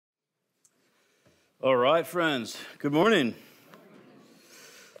All right, friends. Good morning.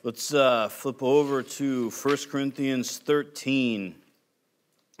 Let's flip over to 1 Corinthians 13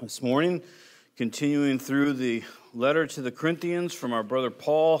 this morning, continuing through the letter to the Corinthians from our brother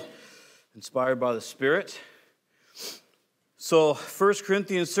Paul, inspired by the Spirit. So 1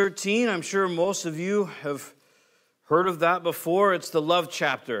 Corinthians 13, I'm sure most of you have heard of that before. It's the love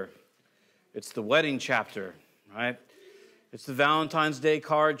chapter. It's the wedding chapter, right? It's the Valentine's Day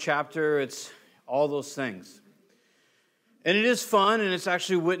card chapter. It's all those things. And it is fun, and it's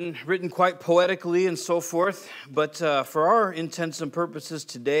actually written quite poetically and so forth. But for our intents and purposes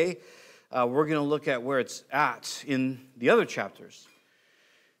today, we're going to look at where it's at in the other chapters.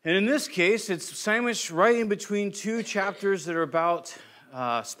 And in this case, it's sandwiched right in between two chapters that are about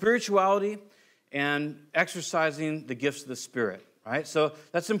spirituality and exercising the gifts of the Spirit, right? So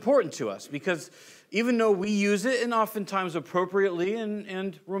that's important to us because even though we use it, and oftentimes appropriately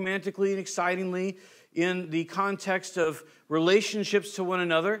and romantically and excitingly in the context of relationships to one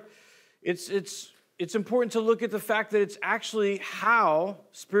another, it's important to look at the fact that it's actually how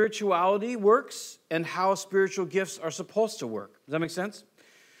spirituality works and how spiritual gifts are supposed to work. Does that make sense?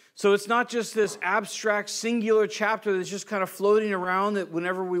 So it's not just this abstract, singular chapter that's just kind of floating around that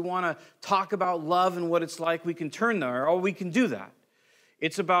whenever we want to talk about love and what it's like, we can turn there, or we can do that.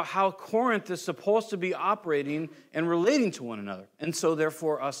 It's about how Corinth is supposed to be operating and relating to one another, and so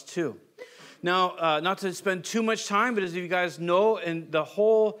therefore us too. Now, not to spend too much time, but as you guys know, and the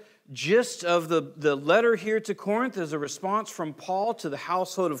whole gist of the letter here to Corinth is a response from Paul to the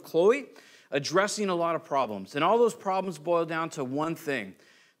household of Chloe, addressing a lot of problems. And all those problems boil down to one thing.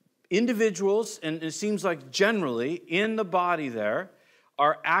 Individuals, and it seems like generally in the body there,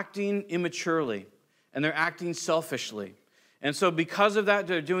 are acting immaturely, and they're acting selfishly. And so because of that,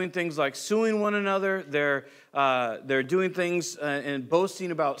 they're doing things like suing one another. They're doing things and boasting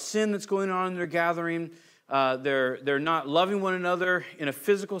about sin that's going on in their gathering. They're not loving one another in a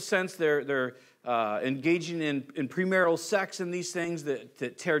physical sense. They're engaging in premarital sex and these things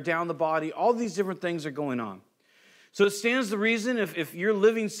that tear down the body. All these different things are going on. So it stands to reason if you're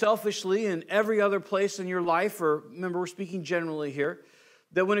living selfishly in every other place in your life, or remember we're speaking generally here,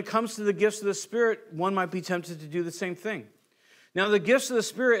 that when it comes to the gifts of the Spirit, one might be tempted to do the same thing. Now, the gifts of the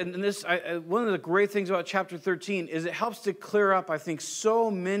Spirit, and this, one of the great things about chapter 13 is it helps to clear up, I think, so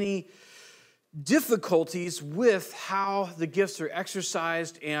many difficulties with how the gifts are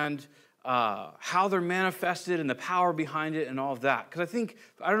exercised and how they're manifested and the power behind it and all of that. Because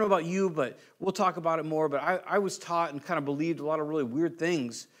I don't know about you, but we'll talk about it more, but I was taught and kind of believed a lot of really weird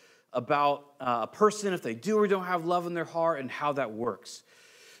things about a person, if they do or don't have love in their heart, and how that works.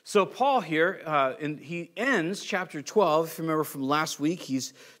 So Paul here, and he ends chapter 12, if you remember from last week,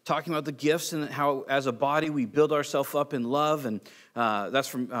 he's talking about the gifts and how as a body we build ourselves up in love, and that's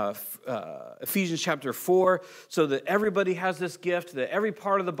from Ephesians chapter 4, so that everybody has this gift, that every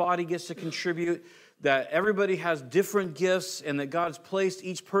part of the body gets to contribute, that everybody has different gifts, and that God's placed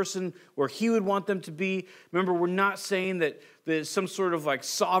each person where he would want them to be. Remember, we're not saying that there's some sort of like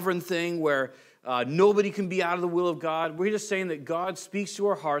sovereign thing where nobody can be out of the will of God. We're just saying that God speaks to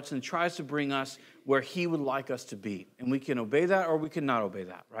our hearts and tries to bring us where he would like us to be. And we can obey that or we cannot obey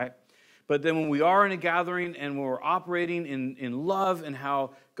that, right? But then when we are in a gathering and when we're operating in love and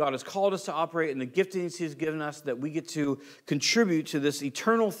how God has called us to operate and the giftings he's given us, that we get to contribute to this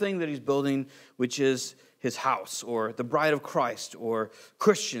eternal thing that he's building, which is his house or the bride of Christ or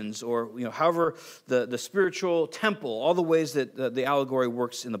Christians or however the spiritual temple, all the ways that the allegory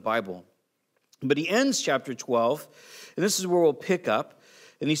works in the Bible. But he ends chapter 12, and this is where we'll pick up.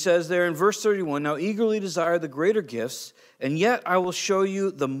 And he says there in verse 31, "Now eagerly desire the greater gifts, and yet I will show you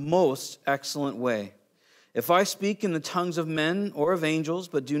the most excellent way. If I speak in the tongues of men or of angels,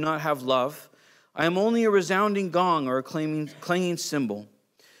 but do not have love, I am only a resounding gong or a clanging cymbal.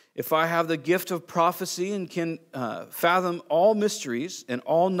 If I have the gift of prophecy and can fathom all mysteries and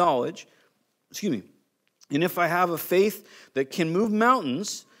all knowledge, and if I have a faith that can move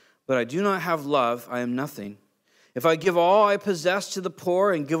mountains, but I do not have love, I am nothing. If I give all I possess to the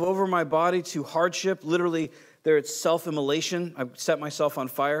poor and give over my body to hardship," literally there it's self-immolation, I set myself on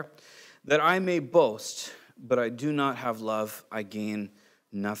fire, "that I may boast, but I do not have love, I gain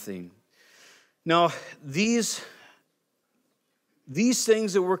nothing." Now, these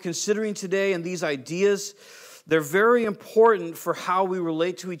things that we're considering today and these ideas, they're very important for how we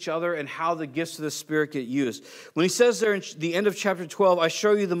relate to each other and how the gifts of the Spirit get used. When he says there in the end of chapter 12, "I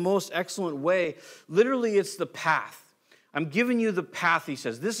show you the most excellent way," literally it's the path. I'm giving you the path, he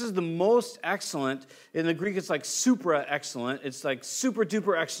says. This is the most excellent. In the Greek, it's like supra excellent. It's like super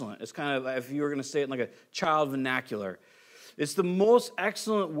duper excellent. It's kind of, if you were going to say it in like a child vernacular. It's the most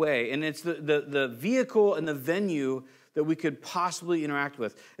excellent way, and it's the vehicle and the venue that we could possibly interact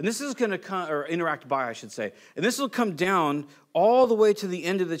with. And this is going to come, or interact by, I should say. And this will come down all the way to the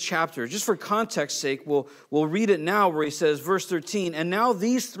end of the chapter. Just for context sake, we'll read it now where he says, verse 13, and now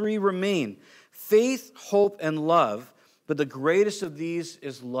these three remain, faith, hope, and love, but the greatest of these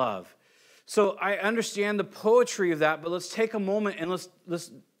is love. So I understand the poetry of that, but let's take a moment and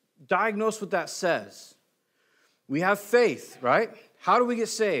let's diagnose what that says. We have faith, right? How do we get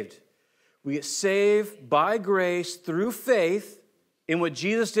saved? We get saved by grace through faith in what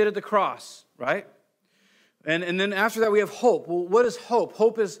Jesus did at the cross, right? And then after that, we have hope. Well, what is hope?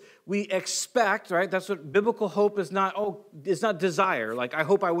 Hope is we expect, right? That's what biblical hope is not. It's not desire. Like, I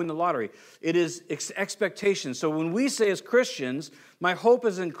hope I win the lottery. It is expectation. So when we say as Christians, my hope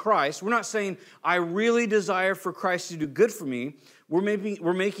is in Christ, we're not saying, I really desire for Christ to do good for me.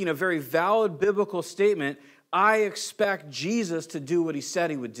 We're making a very valid biblical statement. I expect Jesus to do what he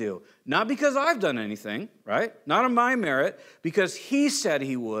said he would do. Not because I've done anything, right? Not on my merit, because he said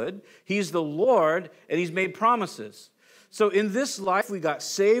he would. He's the Lord, and he's made promises. So in this life, we got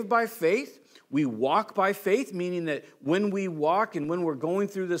saved by faith. We walk by faith, meaning that when we walk and when we're going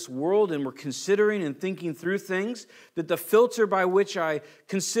through this world and we're considering and thinking through things, that the filter by which I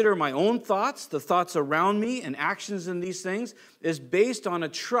consider my own thoughts, the thoughts around me and actions in these things, is based on a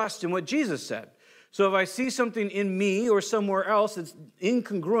trust in what Jesus said. So if I see something in me or somewhere else that's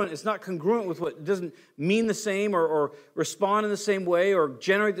incongruent, it's not congruent with what doesn't mean the same or respond in the same way or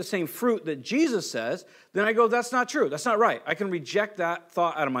generate the same fruit that Jesus says, then I go, that's not true. That's not right. I can reject that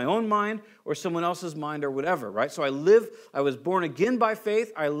thought out of my own mind or someone else's mind or whatever, right? So I was born again by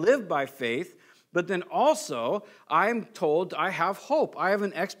faith. I live by faith. But then also, I'm told I have hope. I have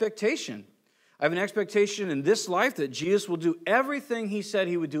an expectation. I have an expectation in this life that Jesus will do everything he said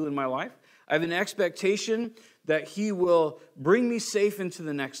he would do in my life. I have an expectation that he will bring me safe into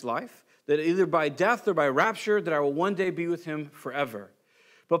the next life, that either by death or by rapture, that I will one day be with him forever.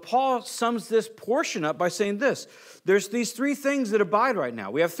 But Paul sums this portion up by saying this. There's these three things that abide right now.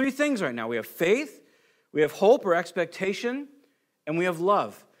 We have three things right now. We have faith, we have hope or expectation, and we have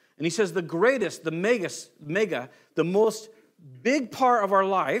love. And he says the greatest, the mega, the most big part of our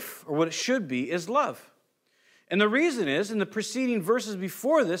life, or what it should be, is love. And the reason is, in the preceding verses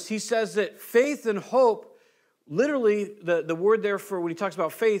before this, he says that faith and hope, literally the word there for when he talks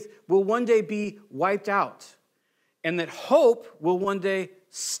about faith, will one day be wiped out. And that hope will one day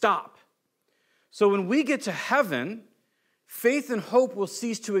stop. So when we get to heaven, faith and hope will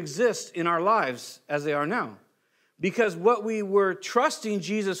cease to exist in our lives as they are now. Because what we were trusting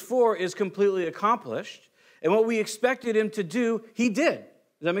Jesus for is completely accomplished. And what we expected him to do, he did.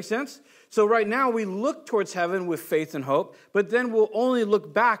 Does that make sense? So right now we look towards heaven with faith and hope, but then we'll only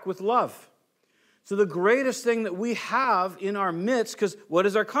look back with love. So the greatest thing that we have in our midst, because what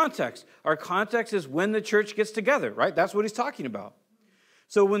is our context? Our context is when the church gets together, right? That's what he's talking about.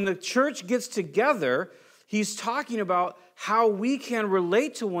 So when the church gets together, he's talking about how we can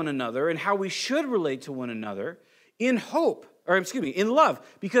relate to one another and how we should relate to one another in hope, in love.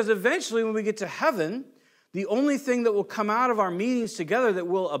 Because eventually when we get to heaven, the only thing that will come out of our meetings together that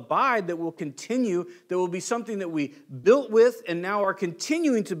will abide, that will continue, that will be something that we built with and now are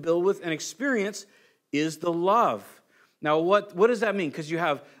continuing to build with and experience is the love. Now, what does that mean? Because you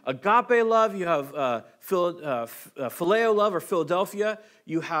have agape love, you have phileo love or Philadelphia,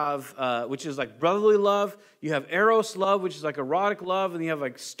 you have, which is like brotherly love, you have eros love, which is like erotic love, and you have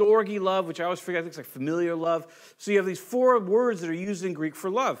like storge love, which I always forget, I think it's like familiar love. So you have these four words that are used in Greek for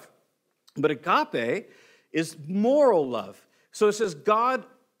love. But agape is moral love. So it says God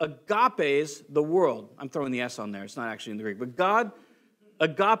agapes the world. I'm throwing the S on there. It's not actually in the Greek. But God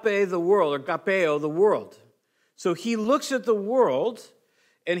agape the world, or agapeo the world. So he looks at the world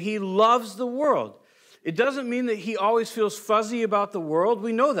and he loves the world. It doesn't mean that he always feels fuzzy about the world.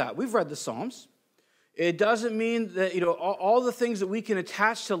 We know that. We've read the Psalms. It doesn't mean that, all the things that we can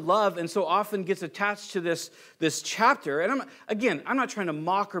attach to love and so often gets attached to this chapter. And I'm not trying to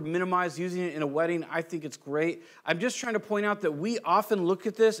mock or minimize using it in a wedding. I think it's great. I'm just trying to point out that we often look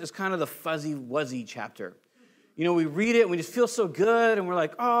at this as kind of the fuzzy-wuzzy chapter. We read it and we just feel so good and we're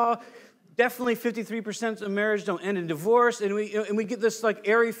like, oh, definitely 53% of marriage don't end in divorce. And we get this like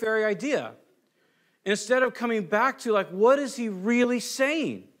airy-fairy idea. Instead of coming back to like, what is he really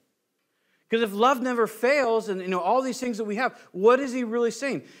saying? Because if love never fails and all these things that we have, what is he really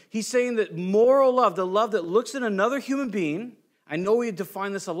saying? He's saying that moral love, the love that looks at another human being, I know we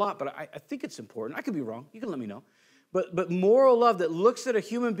define this a lot, but I think it's important. I could be wrong. You can let me know. But moral love that looks at a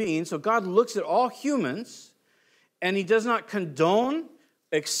human being, so God looks at all humans, and he does not condone,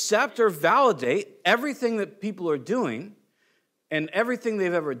 accept, or validate everything that people are doing, and everything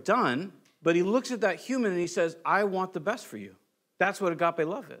they've ever done, but he looks at that human and he says, I want the best for you. That's what agape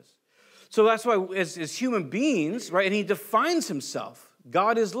love is. So that's why as human beings, right, and he defines himself.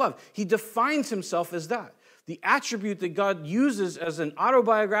 God is love. He defines himself as that. The attribute that God uses as an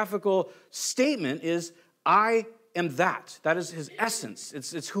autobiographical statement is, I am that. That is his essence.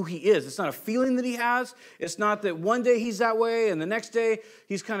 It's who he is. It's not a feeling that he has. It's not that one day he's that way and the next day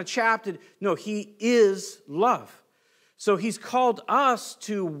he's kind of chapped. No, he is love. So he's called us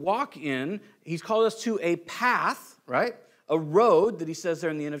to walk in. He's called us to a path, right? A road that he says there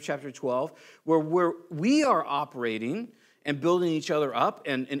in the end of chapter 12, where we are operating and building each other up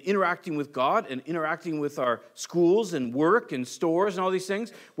and interacting with God and interacting with our schools and work and stores and all these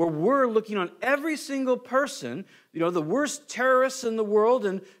things, where we're looking on every single person, the worst terrorists in the world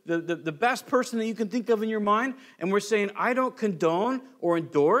and the best person that you can think of in your mind, and we're saying, I don't condone or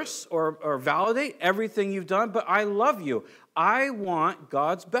endorse or validate everything you've done, but I love you. I want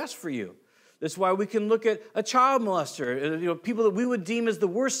God's best for you. That's why we can look at a child molester, people that we would deem as the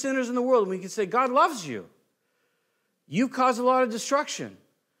worst sinners in the world, and we can say, God loves you. You caused a lot of destruction,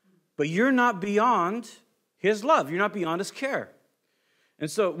 but you're not beyond his love. You're not beyond his care. And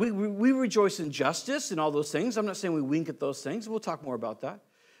so we rejoice in justice and all those things. I'm not saying we wink at those things. We'll talk more about that.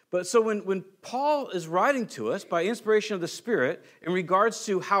 But so when Paul is writing to us by inspiration of the Spirit in regards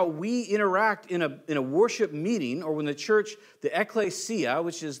to how we interact in a worship meeting, or when the church, the ecclesia,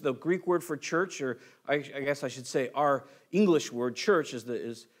 which is the Greek word for church, or I guess I should say our English word church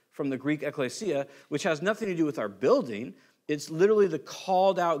is from the Greek ecclesia, which has nothing to do with our building. It's literally the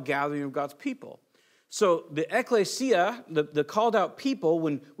called out gathering of God's people. So the ecclesia, the called out people,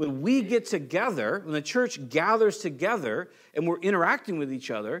 when we get together, when the church gathers together and we're interacting with each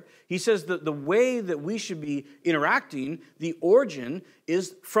other, he says that the way that we should be interacting, the origin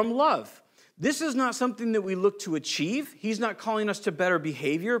is from love. This is not something that we look to achieve. He's not calling us to better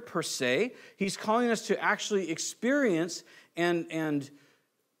behavior per se. He's calling us to actually experience and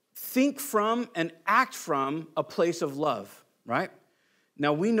think from and act from a place of love, right?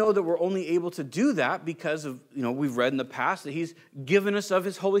 Now, we know that we're only able to do that because of, we've read in the past that he's given us of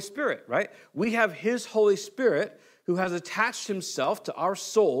his Holy Spirit, right? We have his Holy Spirit who has attached himself to our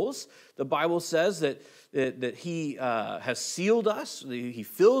souls. The Bible says that he has sealed us, he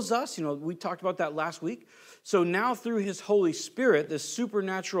fills us. We talked about that last week. So now through his Holy Spirit, this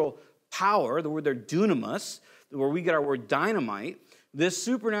supernatural power, the word there, dunamis, where we get our word dynamite, this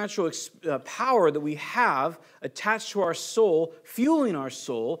supernatural power that we have attached to our soul, fueling our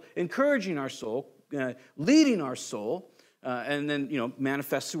soul, encouraging our soul, leading our soul, and then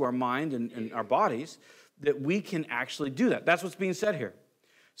manifests through our mind and our bodies, that we can actually do that. That's what's being said here.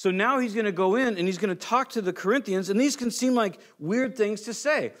 So now he's going to go in and he's going to talk to the Corinthians, and these can seem like weird things to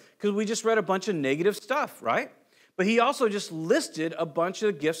say because we just read a bunch of negative stuff, right? But he also just listed a bunch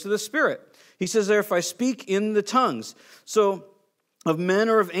of gifts of the Spirit. He says there, if I speak in the tongues. So of men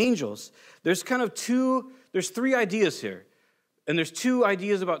or of angels. There's three ideas here. And there's two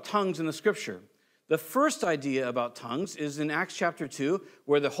ideas about tongues in the scripture. The first idea about tongues is in Acts chapter 2,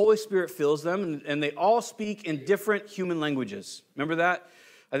 where the Holy Spirit fills them, and they all speak in different human languages. Remember that?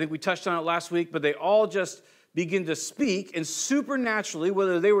 I think we touched on it last week, but they all just begin to speak, and supernaturally,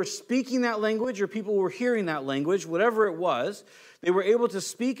 whether they were speaking that language or people were hearing that language, whatever it was, they were able to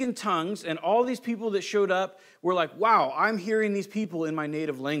speak in tongues, and all these people that showed up were like, wow, I'm hearing these people in my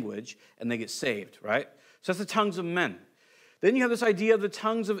native language, and they get saved, right? So that's the tongues of men. Then you have this idea of the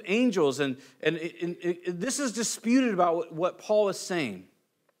tongues of angels, and this is disputed about what Paul is saying.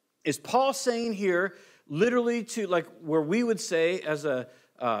 Is Paul saying here literally to, like, where we would say as a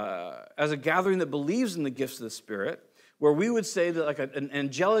gathering that believes in the gifts of the Spirit, where we would say that like an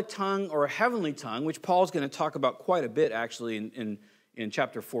angelic tongue or a heavenly tongue, which Paul's going to talk about quite a bit actually in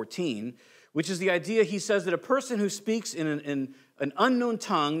chapter 14, which is the idea, he says that a person who speaks in an unknown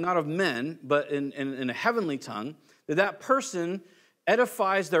tongue, not of men, but in a heavenly tongue, that person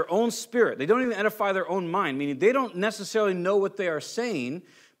edifies their own spirit. They don't even edify their own mind, meaning they don't necessarily know what they are saying,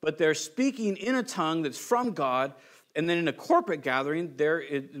 but they're speaking in a tongue that's from God. And then in a corporate gathering,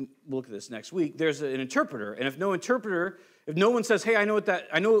 we'll look at this next week, there's an interpreter. And if no one says, hey, I know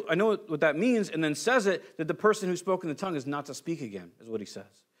what that means, and then says it, that the person who spoke in the tongue is not to speak again, is what he says.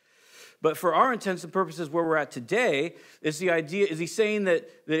 But for our intents and purposes where we're at today, is the idea, is he saying that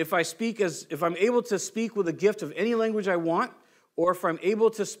if I'm able to speak with a gift of any language I want, or if I'm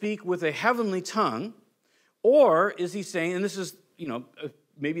able to speak with a heavenly tongue, or is he saying, and this is,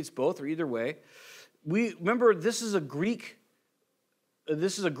 maybe it's both or either way, remember this is a Greek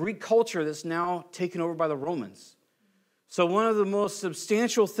culture that's now taken over by the Romans. So one of the most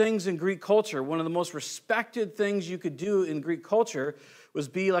substantial things in Greek culture, one of the most respected things you could do in Greek culture was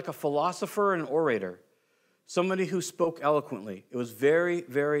be like a philosopher and an orator, somebody who spoke eloquently. It was very,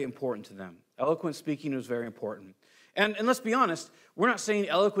 very important to them. Eloquent speaking was very important. And let's be honest, we're not saying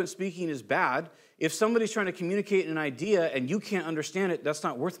eloquent speaking is bad. If somebody's trying to communicate an idea and you can't understand it, that's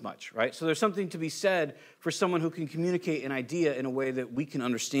not worth much, right? So there's something to be said for someone who can communicate an idea in a way that we can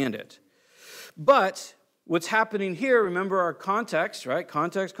understand it. But what's happening here, remember our context, right?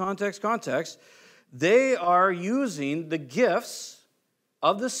 Context. They are using the gifts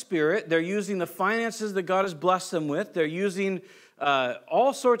of the Spirit. They're using the finances that God has blessed them with. They're using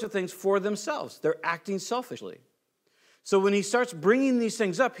all sorts of things for themselves. They're acting selfishly. So when he starts bringing these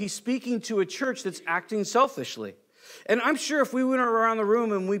things up, he's speaking to a church that's acting selfishly. And I'm sure if we went around the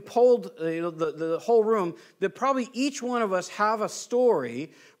room and we polled the whole room, that probably each one of us have a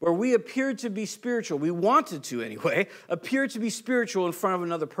story where we appeared to be spiritual. We wanted to, anyway, appear to be spiritual in front of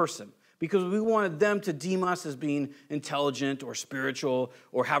another person because we wanted them to deem us as being intelligent or spiritual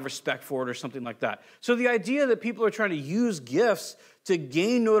or have respect for it or something like that. So the idea that people are trying to use gifts to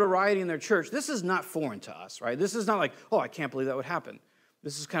gain notoriety in their church, this is not foreign to us, right? This is not like, oh, I can't believe that would happen.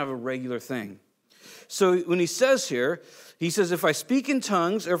 This is kind of a regular thing. So when he says here, he says, if I speak in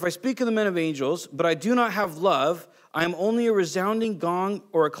tongues or if I speak in the men of angels, but I do not have love, I am only a resounding gong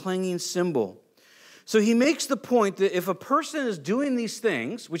or a clanging cymbal. So he makes the point that if a person is doing these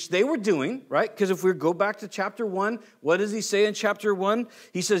things, which they were doing, right? Because if we go back to chapter 1, what does he say in chapter 1?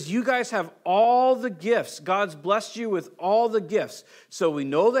 He says, you guys have all the gifts. God's blessed you with all the gifts. So we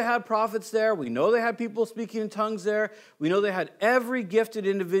know they had prophets there. We know they had people speaking in tongues there. We know they had every gifted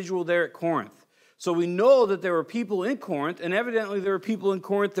individual there at Corinth. So we know that there were people in Corinth, and evidently there were people in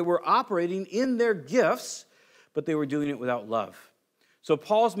Corinth that were operating in their gifts, but they were doing it without love. So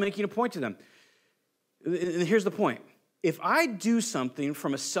Paul's making a point to them. And here's the point. If I do something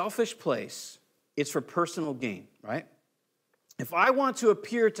from a selfish place, it's for personal gain, right? If I want to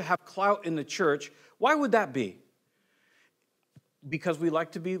appear to have clout in the church, why would that be? Because we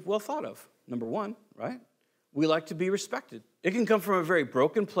like to be well thought of, number one, right? We like to be respected. It can come from a very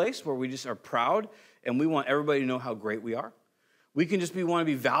broken place where we just are proud and we want everybody to know how great we are. We can just want to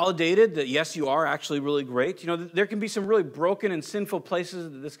be validated that, yes, you are actually really great. You know, there can be some really broken and sinful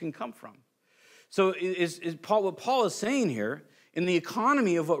places that this can come from. So what Paul is saying here, in the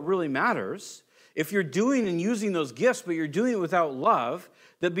economy of what really matters, if you're doing and using those gifts, but you're doing it without love,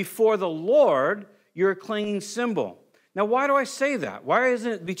 that before the Lord, you're a clanging cymbal. Now, why do I say that? Why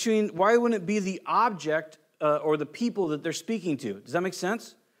wouldn't it be the object or the people that they're speaking to? Does that make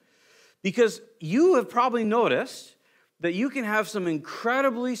sense? Because you have probably noticed that you can have some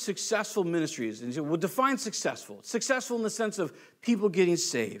incredibly successful ministries. And we'll define successful. Successful in the sense of people getting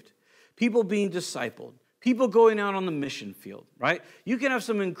saved, people being discipled, people going out on the mission field, right? You can have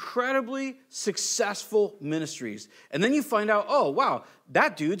some incredibly successful ministries. And then you find out, oh, wow,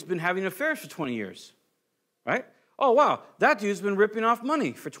 that dude's been having affairs for 20 years, right? Oh, wow, that dude's been ripping off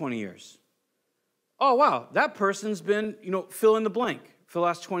money for 20 years. Oh, wow, that person's been, fill in the blank for the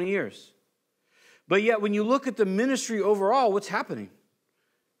last 20 years. But yet, when you look at the ministry overall, what's happening?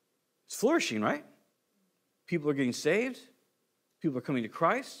 It's flourishing, right? People are getting saved. People are coming to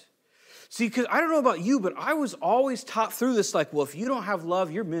Christ. See, because I don't know about you, but I was always taught through this like, well, if you don't have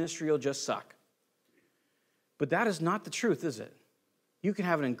love, your ministry will just suck. But that is not the truth, is it? You can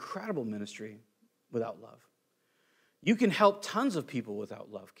have an incredible ministry without love. You can help tons of people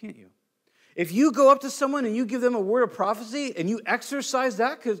without love, can't you? If you go up to someone and you give them a word of prophecy and you exercise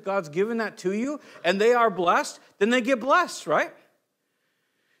that because God's given that to you and they are blessed, then they get blessed, right?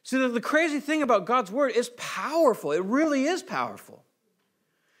 So the crazy thing about God's word is powerful. It really is powerful.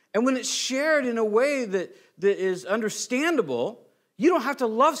 And when it's shared in a way that is understandable, you don't have to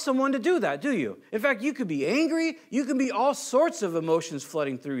love someone to do that, do you? In fact, you could be angry. You can be all sorts of emotions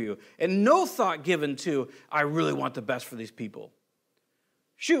flooding through you and no thought given to, I really want the best for these people.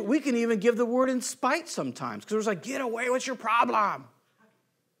 Shoot, we can even give the word in spite sometimes because it's like, get away, what's your problem?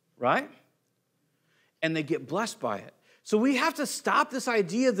 Right? And they get blessed by it. So we have to stop this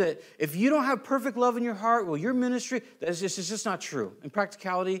idea that if you don't have perfect love in your heart, well, your ministry, it's just not true. In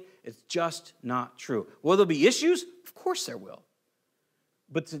practicality, it's just not true. Will there be issues? Of course there will.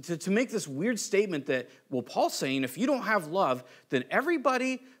 But to make this weird statement that, well, Paul's saying if you don't have love, then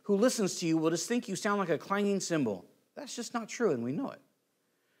everybody who listens to you will just think you sound like a clanging cymbal. That's just not true, and we know it.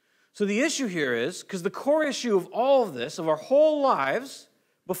 So the issue here is, because the core issue of all of this, of our whole lives,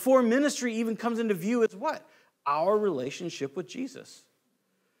 before ministry even comes into view, is what? Our relationship with Jesus.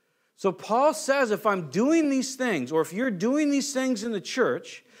 So Paul says if I'm doing these things, or if you're doing these things in the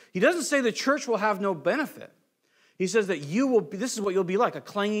church, he doesn't say the church will have no benefit. He says that this is what you'll be like, a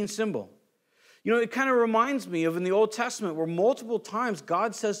clanging cymbal. You know, it kind of reminds me of in the Old Testament where multiple times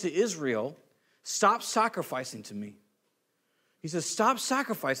God says to Israel, stop sacrificing to me. He says, stop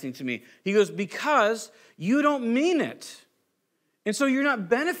sacrificing to me. He goes, because you don't mean it. And so you're not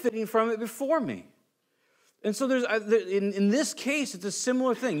benefiting from it before me. And so in this case, it's a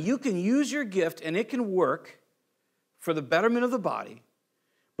similar thing. You can use your gift and it can work for the betterment of the body.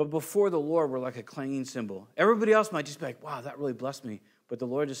 But before the Lord, we're like a clanging cymbal. Everybody else might just be like, wow, that really blessed me. But the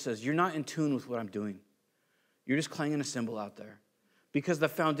Lord just says, you're not in tune with what I'm doing. You're just clanging a cymbal out there. Because the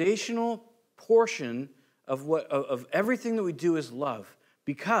foundational portion of everything that we do is love.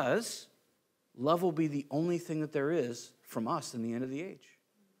 Because love will be the only thing that there is from us in the end of the age.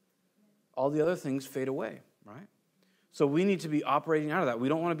 All the other things fade away, right? So we need to be operating out of that. We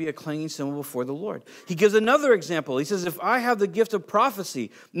don't want to be a clanging cymbal before the Lord. He gives another example. He says, if I have the gift of prophecy,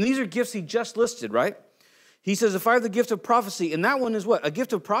 and these are gifts he just listed, right? He says, if I have the gift of prophecy, and that one is what? A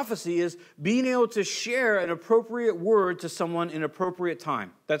gift of prophecy is being able to share an appropriate word to someone in appropriate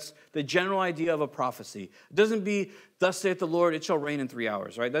time. That's the general idea of a prophecy. It doesn't be, thus saith the Lord, it shall rain in 3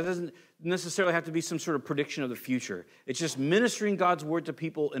 hours, right? That doesn't necessarily have to be some sort of prediction of the future. It's just ministering God's word to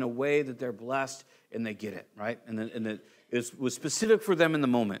people in a way that they're blessed and they get it, right? And it was specific for them in the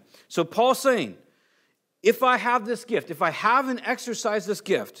moment. So Paul's saying, if I have this gift, if I have and exercise this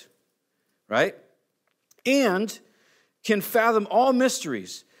gift, right? And can fathom all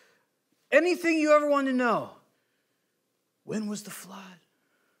mysteries. Anything you ever want to know. When was the flood?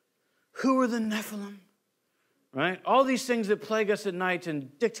 Who were the Nephilim? Right? All these things that plague us at night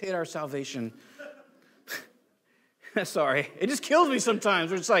and dictate our salvation. Sorry. It just kills me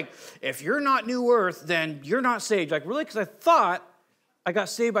sometimes. It's like, if you're not New Earth, then you're not saved. Like, really? Because I thought I got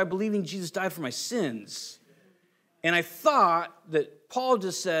saved by believing Jesus died for my sins. And I thought that Paul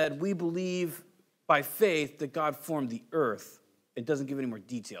just said, we believe by faith that God formed the earth. It doesn't give any more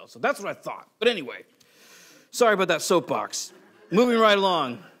details. So that's what I thought. But anyway, sorry about that soapbox. Moving right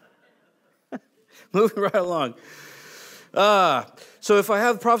along. Moving right along. So if I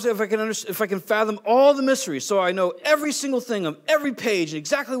have prophecy, if I can fathom all the mysteries, so I know every single thing of every page and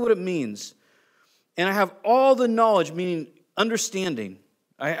exactly what it means, and I have all the knowledge, meaning understanding.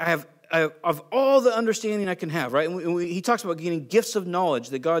 I have all the understanding I can have, right? And he talks about getting gifts of knowledge,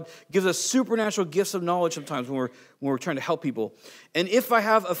 that God gives us supernatural gifts of knowledge sometimes when we're trying to help people. And if I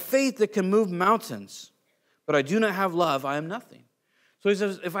have a faith that can move mountains, but I do not have love, I am nothing. So he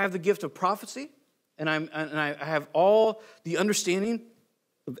says, if I have the gift of prophecy, and I have all the understanding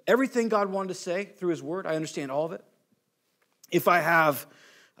of everything God wanted to say through his word, I understand all of it. If I have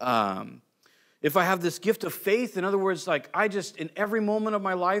this gift of faith, in other words, like in every moment of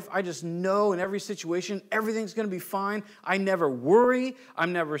my life, I just know in every situation, everything's going to be fine. I never worry.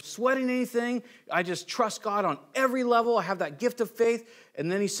 I'm never sweating anything. I just trust God on every level. I have that gift of faith.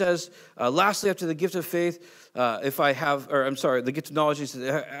 And then he says, lastly, after the gift of faith, the gift of knowledge, he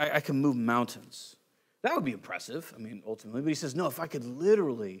says, I can move mountains. That would be impressive, ultimately. But he says, no, if I could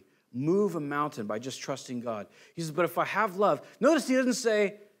literally move a mountain by just trusting God. He says, but if I have love, notice he doesn't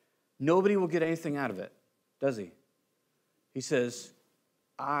say, nobody will get anything out of it, does he? He says,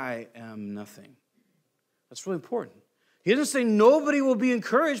 I am nothing. That's really important. He doesn't say nobody will be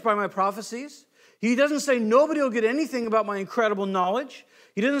encouraged by my prophecies. He doesn't say nobody will get anything about my incredible knowledge.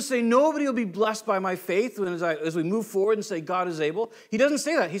 He doesn't say nobody will be blessed by my faith as we move forward and say God is able. He doesn't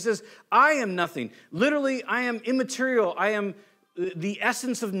say that. He says, I am nothing. Literally, I am immaterial. I am the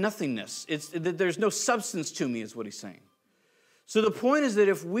essence of nothingness. There's no substance to me is what he's saying. So the point is that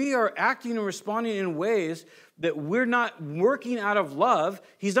if we are acting and responding in ways that we're not working out of love,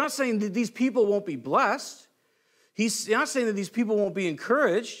 he's not saying that these people won't be blessed. He's not saying that these people won't be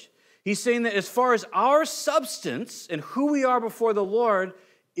encouraged. He's saying that as far as our substance and who we are before the Lord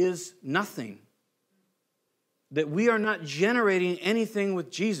is nothing. That we are not generating anything with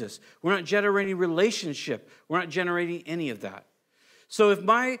Jesus. We're not generating relationship. We're not generating any of that. So if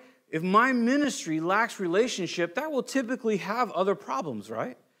my ministry lacks relationship, that will typically have other problems,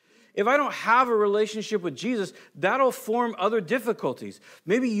 right? If I don't have a relationship with Jesus, that'll form other difficulties.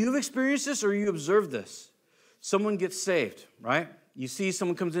 Maybe you've experienced this or you observed this. Someone gets saved, right? You see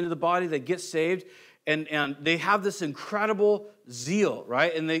someone comes into the body, they get saved, and they have this incredible zeal,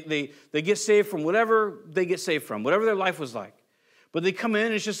 right? And they get saved from whatever they get saved from, whatever their life was like. But they come in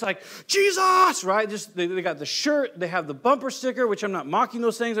and it's just like, Jesus, right? They got the shirt, they have the bumper sticker, which I'm not mocking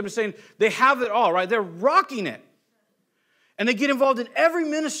those things. I'm just saying they have it all, right? They're rocking it. And they get involved in every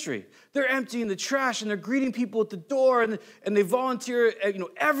ministry. They're emptying the trash and they're greeting people at the door and they volunteer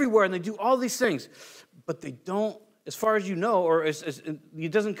everywhere and they do all these things. But they don't as far as you know, or as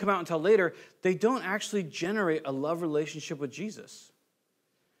it doesn't come out until later, they don't actually generate a love relationship with Jesus.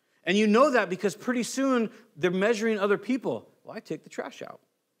 And you know that because pretty soon they're measuring other people. Well, I take the trash out.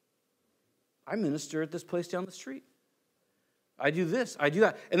 I minister at this place down the street. I do this, I do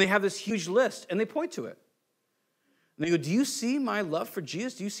that. And they have this huge list, and they point to it. And they go, do you see my love for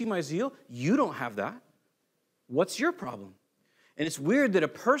Jesus? Do you see my zeal? You don't have that. What's your problem? And it's weird that a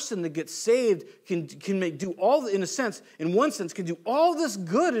person that gets saved can do all, in one sense, can do all this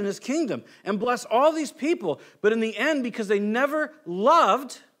good in his kingdom and bless all these people. But in the end, because they never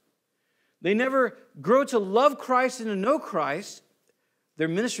loved, they never grow to love Christ and to know Christ, their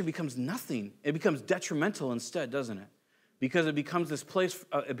ministry becomes nothing. It becomes detrimental instead, doesn't it? Because it becomes this place,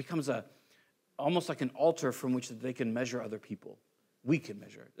 it becomes almost like an altar from which they can measure other people. We can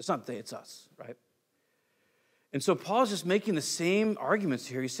measure it. It's not they, it's us, right? And so Paul's just making the same arguments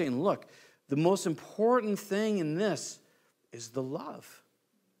here. He's saying, look, the most important thing in this is the love.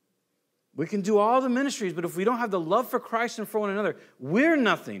 We can do all the ministries, but if we don't have the love for Christ and for one another, we're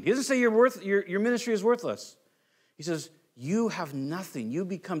nothing. He doesn't say your ministry is worthless. He says, you have nothing. You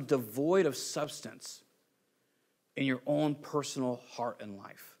become devoid of substance in your own personal heart and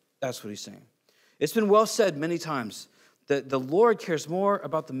life. That's what he's saying. It's been well said many times that the Lord cares more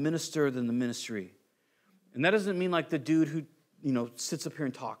about the minister than the ministry. And that doesn't mean like the dude who, sits up here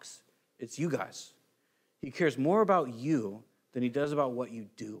and talks. It's you guys. He cares more about you than he does about what you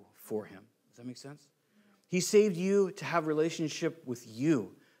do for him. Does that make sense? He saved you to have relationship with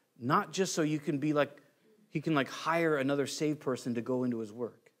you, not just so you can be like, he can like hire another saved person to go into his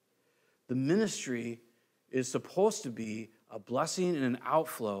work. The ministry is supposed to be a blessing and an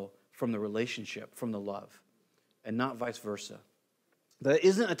outflow from the relationship, from the love, and not vice versa. That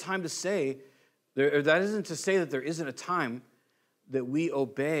isn't a time to say, that isn't to say that there isn't a time that we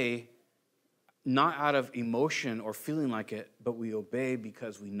obey not out of emotion or feeling like it, but we obey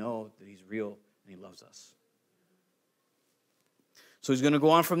because we know that he's real and he loves us. So he's going to go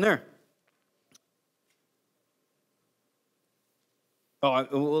on from there. Well,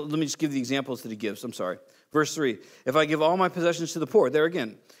 let me just give the examples that he gives. I'm sorry. Verse 3, if I give all my possessions to the poor, there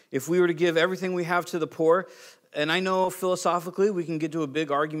again, if we were to give everything we have to the poor, and I know philosophically we can get to a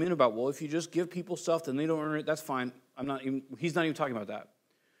big argument about, well, if you just give people stuff, then they don't earn it, that's fine. He's not even talking about that.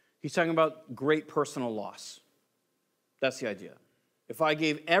 He's talking about great personal loss. That's the idea. If I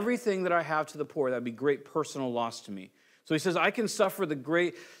gave everything that I have to the poor, that'd be great personal loss to me. So he says, I can suffer the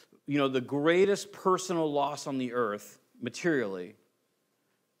greatest personal loss on the earth materially,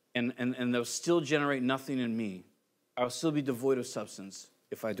 and they'll still generate nothing in me. I'll still be devoid of substance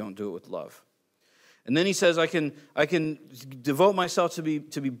if I don't do it with love. And then he says, I can devote myself to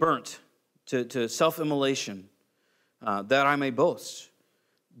be burnt, to self-immolation, that I may boast.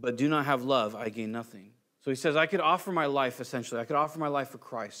 But do not have love, I gain nothing. So he says, I could offer my life, essentially. I could offer my life for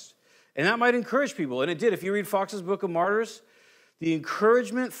Christ. And that might encourage people, and it did. If you read Fox's Book of Martyrs, the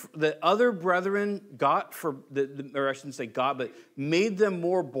encouragement that other brethren got, or I shouldn't say got, but made them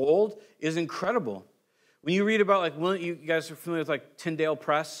more bold is incredible. When you read about, you guys are familiar with like Tyndale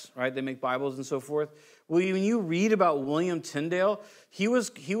Press, right? They make Bibles and so forth. Well, when you read about William Tyndale, he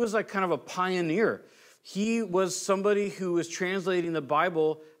was like kind of a pioneer. He was somebody who was translating the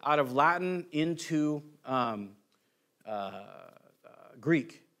Bible out of Latin into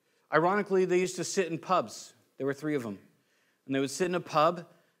Greek. Ironically, they used to sit in pubs. There were 3 of them. And they would sit in a pub,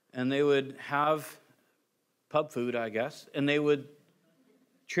 and they would have pub food, I guess, and they would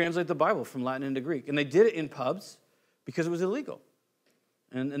translate the Bible from Latin into Greek. And they did it in pubs because it was illegal.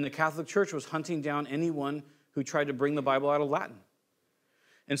 And the Catholic Church was hunting down anyone who tried to bring the Bible out of Latin.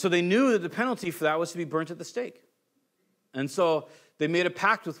 And so they knew that the penalty for that was to be burnt at the stake. And so they made a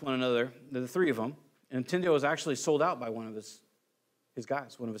pact with one another, the 3 of them, and Tyndale was actually sold out by one of his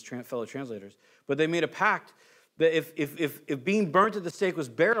guys, one of his fellow translators. But they made a pact that if being burnt at the stake was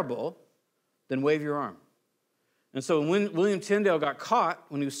bearable, then wave your arm. And so when William Tyndale got caught,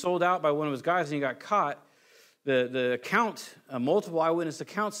 when he was sold out by one of his guys and he got caught, the account, multiple eyewitness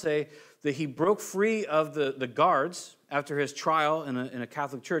accounts say that he broke free of the guards after his trial in a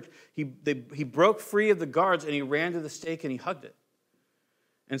Catholic church. He broke free of the guards and he ran to the stake and he hugged it.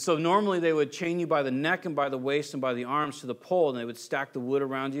 And so normally they would chain you by the neck and by the waist and by the arms to the pole, and they would stack the wood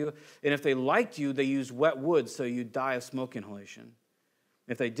around you. And if they liked you, they used wet wood so you'd die of smoke inhalation.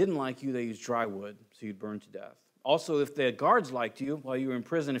 If they didn't like you, they used dry wood so you'd burn to death. Also, if the guards liked you while you were in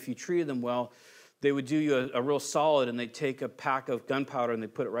prison, if you treated them well, they would do you a real solid, and they'd take a pack of gunpowder and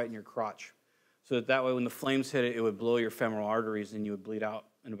they'd put it right in your crotch. So that way when the flames hit it, it would blow your femoral arteries and you would bleed out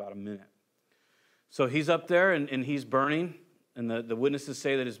in about a minute. So he's up there and he's burning, And the witnesses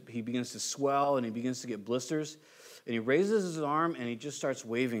say that he begins to swell and he begins to get blisters. And he raises his arm and he just starts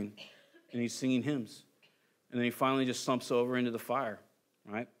waving and he's singing hymns. And then he finally just slumps over into the fire,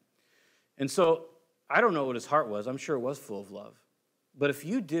 right? And so I don't know what his heart was. I'm sure it was full of love. But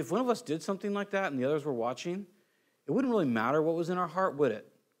if one of us did something like that and the others were watching, it wouldn't really matter what was in our heart, would it?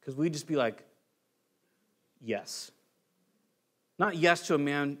 Because we'd just be like, yes. Not yes to a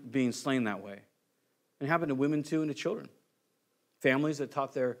man being slain that way. And it happened to women too and to children. Families that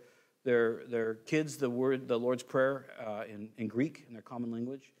taught their kids the Lord's Prayer in Greek, in their common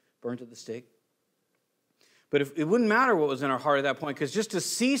language, burnt at the stake. But it wouldn't matter what was in our heart at that point, because just to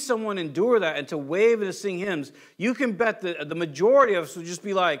see someone endure that and to wave and to sing hymns, you can bet that the majority of us would just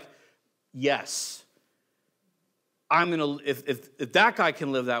be like, yes, if that guy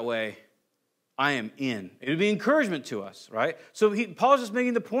can live that way, I am in. It would be encouragement to us, right? So Paul's just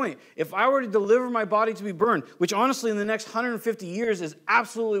making the point. If I were to deliver my body to be burned, which honestly in the next 150 years is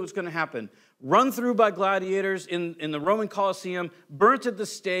absolutely what's going to happen, run through by gladiators in the Roman Colosseum, burnt at the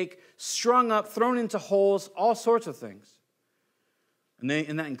stake, strung up, thrown into holes, all sorts of things. And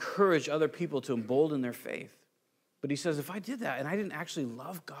that encouraged other people to embolden their faith. But he says, if I did that and I didn't actually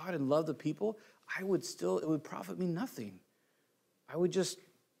love God and love the people, it would profit me nothing. I would just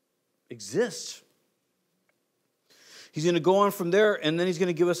exist. He's going to go on from there, and then he's going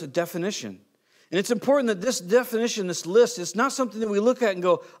to give us a definition. And it's important that this definition, this list, is not something that we look at and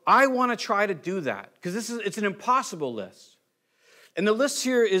go, I want to try to do that, because it's an impossible list. And the list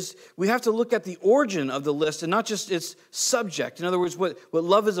here is, we have to look at the origin of the list and not just its subject. In other words, what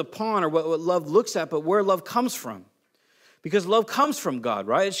love is upon or what love looks at, but where love comes from. Because love comes from God,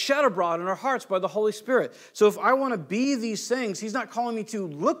 right? It's shed abroad in our hearts by the Holy Spirit. So if I want to be these things, he's not calling me to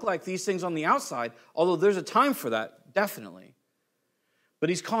look like these things on the outside, although there's a time for that, definitely. But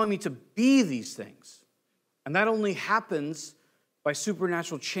he's calling me to be these things. And that only happens by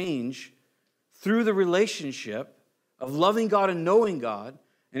supernatural change through the relationship of loving God and knowing God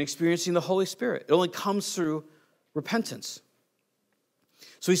and experiencing the Holy Spirit. It only comes through repentance.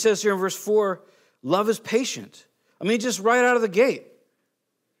 So he says here in verse 4, love is patient. I mean, just right out of the gate.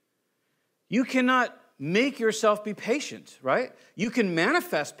 You cannot make yourself be patient, right? You can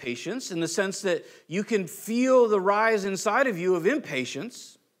manifest patience in the sense that you can feel the rise inside of you of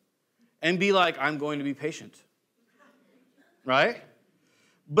impatience and be like, I'm going to be patient, right?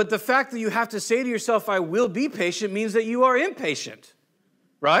 But the fact that you have to say to yourself, I will be patient, means that you are impatient,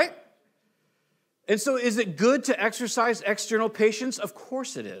 right? And so is it good to exercise external patience? Of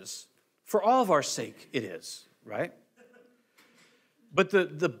course it is. For all of our sake, it is. Right? But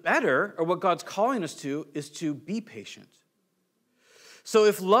the better, or what God's calling us to, is to be patient. So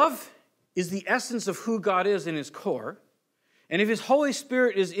if love is the essence of who God is in his core, and if his Holy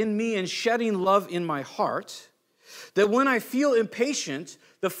Spirit is in me and shedding love in my heart, that when I feel impatient,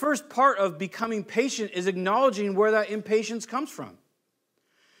 the first part of becoming patient is acknowledging where that impatience comes from.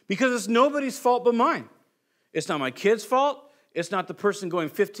 Because it's nobody's fault but mine. It's not my kid's fault. It's not the person going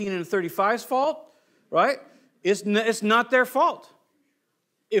 15 and 35's fault, right? It's not their fault.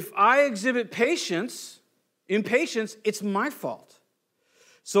 If I exhibit impatience, it's my fault.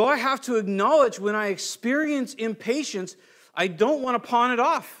 So I have to acknowledge when I experience impatience, I don't want to pawn it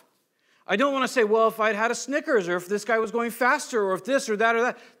off. I don't want to say, well, if I'd had a Snickers, or if this guy was going faster, or if this or that or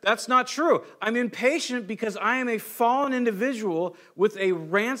that. That's not true. I'm impatient because I am a fallen individual with a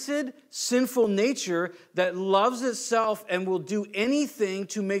rancid, sinful nature that loves itself and will do anything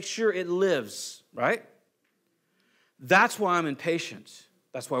to make sure it lives, right? That's why I'm impatient.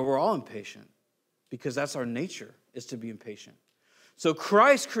 That's why we're all impatient, because that's our nature, is to be impatient. So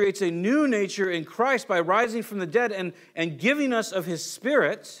Christ creates a new nature in Christ by rising from the dead and giving us of his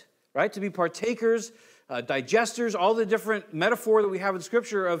Spirit, right, to be partakers, digesters, all the different metaphor that we have in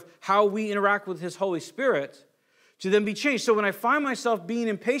Scripture of how we interact with his Holy Spirit, to then be changed. So when I find myself being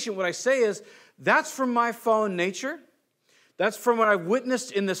impatient, what I say is, that's from my fallen nature. That's from what I've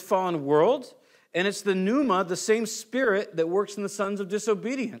witnessed in this fallen world. And it's the pneuma, the same spirit that works in the sons of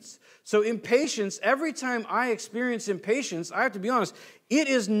disobedience. So impatience, every time I experience impatience, I have to be honest, it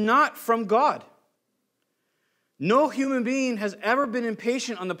is not from God. No human being has ever been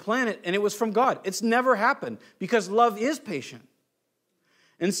impatient on the planet, and it was from God. It's never happened, because love is patient.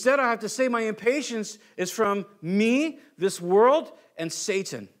 Instead, I have to say my impatience is from me, this world, and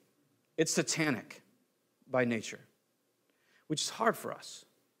Satan. It's satanic by nature, which is hard for us,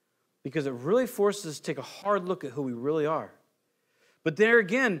 because it really forces us to take a hard look at who we really are. But there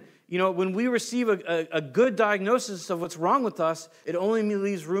again, when we receive a good diagnosis of what's wrong with us, it only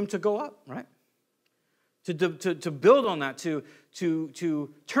leaves room to go up, right? To build on that,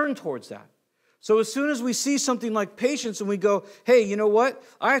 to turn towards that. So as soon as we see something like patience and we go, hey, you know what?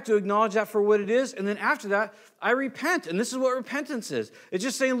 I have to acknowledge that for what it is. And then after that, I repent. And this is what repentance is. It's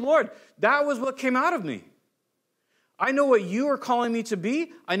just saying, Lord, that was what came out of me. I know what you are calling me to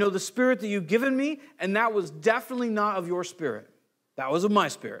be. I know the spirit that you've given me. And that was definitely not of your spirit. That was of my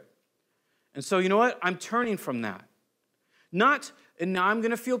spirit. And so you know what? I'm turning from that. And now I'm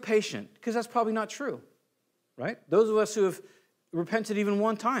going to feel patient, because that's probably not true, right? Those of us who have repented even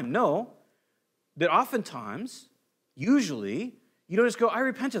one time know that oftentimes, usually, you don't just go, I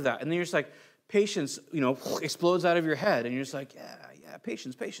repent of that. And then you're just like, patience, explodes out of your head. And you're just like, yeah,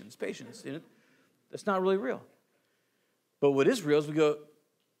 patience. That's not really real. But what is real is we go,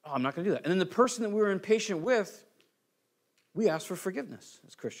 oh, I'm not going to do that. And then the person that we were impatient with, we ask for forgiveness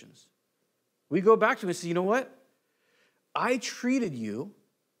as Christians. We go back to him and say, you know what? I treated you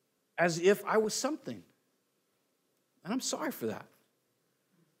as if I was something. And I'm sorry for that.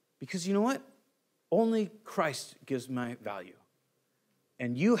 Because you know what? Only Christ gives my value.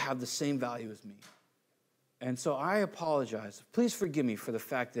 And you have the same value as me. And so I apologize. Please forgive me for the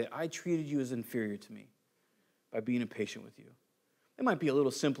fact that I treated you as inferior to me by being impatient with you. It might be a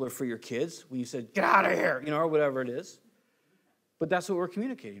little simpler for your kids when you said, get out of here, or whatever it is. But that's what we're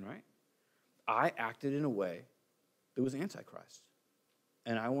communicating, right? I acted in a way that was antichrist.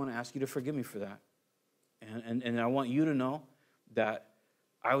 And I want to ask you to forgive me for that. And I want you to know that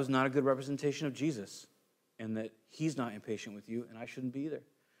I was not a good representation of Jesus, and that he's not impatient with you, and I shouldn't be either,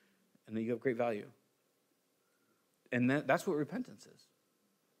 and that you have great value. And that's what repentance is.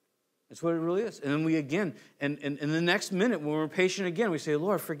 That's what it really is. And then we again, and in the next minute, when we're patient again, we say,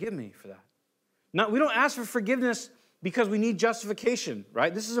 Lord, forgive me for that. We don't ask for forgiveness because we need justification,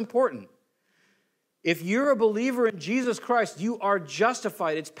 right? This is important. If you're a believer in Jesus Christ, you are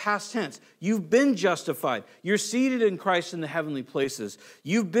justified. It's past tense. You've been justified. You're seated in Christ in the heavenly places.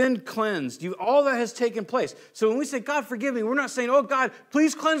 You've been cleansed. All that has taken place. So when we say, God, forgive me, we're not saying, oh, God,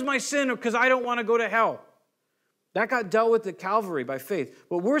 please cleanse my sin because I don't want to go to hell. That got dealt with at Calvary by faith.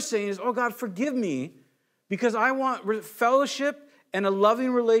 What we're saying is, oh, God, forgive me because I want fellowship and a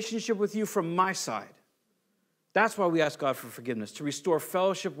loving relationship with you from my side. That's why we ask God for forgiveness, to restore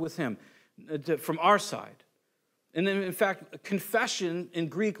fellowship with him from our side. And then, in fact, confession in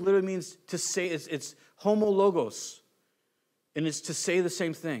Greek literally means to say, it's homologos, and it's to say the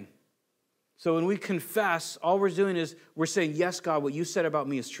same thing. So when we confess, all we're doing is we're saying, yes, God, what you said about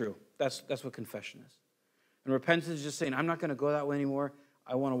me is true. That's what confession is. And repentance is just saying, I'm not going to go that way anymore.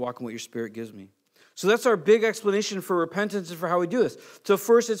 I want to walk in what your Spirit gives me. So that's our big explanation for repentance and for how we do this. So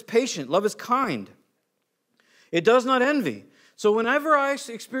first, it's patient. Love is kind. It does not envy. So whenever I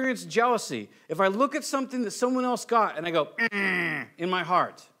experience jealousy, if I look at something that someone else got and I go, in my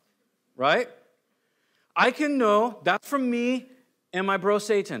heart, right? I can know that's from me and my bro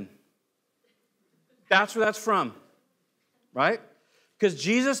Satan. That's where that's from, right? Because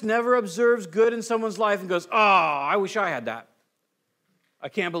Jesus never observes good in someone's life and goes, oh, I wish I had that. I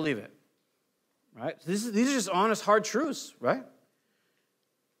can't believe it, right? These are just honest, hard truths, right?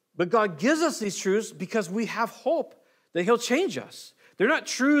 But God gives us these truths because we have hope that he'll change us. They're not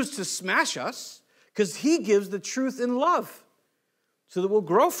truths to smash us, because he gives the truth in love so that we'll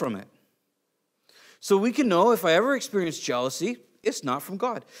grow from it. So we can know if I ever experience jealousy, it's not from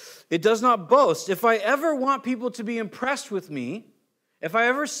God. It does not boast. If I ever want people to be impressed with me, if I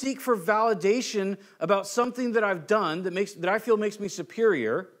ever seek for validation about something that I've done that I feel makes me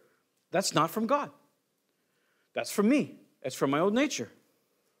superior, that's not from God. That's from me. That's from my old nature.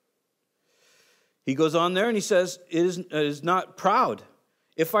 He goes on there and he says, it is not proud.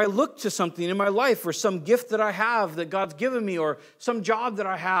 If I look to something in my life or some gift that I have that God's given me or some job that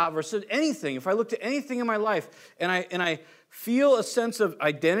I have or anything, if I look to anything in my life and I feel a sense of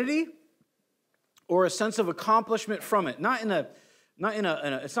identity or a sense of accomplishment from it,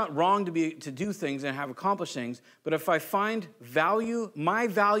 it's not wrong to do things and have accomplished things, but if I find my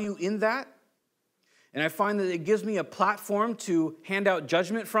value in that, and I find that it gives me a platform to hand out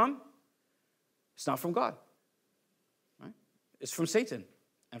judgment from, it's not from God, right? It's from Satan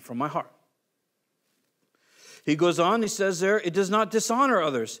and from my heart. He goes on, he says there, it does not dishonor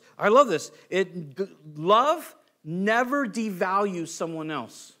others. I love this. Love never devalues someone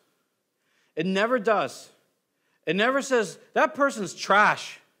else. It never does. It never says, that person's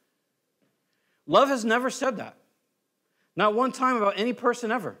trash. Love has never said that. Not one time about any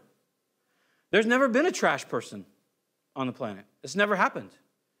person ever. There's never been a trash person on the planet. It's never happened.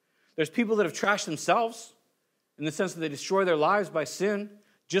 There's people that have trashed themselves in the sense that they destroy their lives by sin,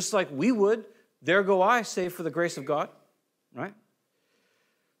 just like we would. There go I, save for the grace of God, right?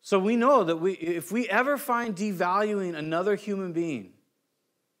 So we know that if we ever find devaluing another human being,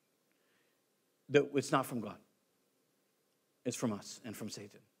 that it's not from God. It's from us and from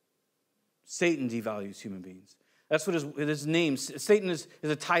Satan. Satan devalues human beings. That's what his name, Satan is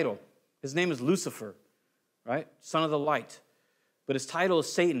a title. His name is Lucifer, right? Son of the light. But his title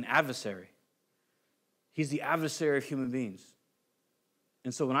is Satan, adversary. He's the adversary of human beings.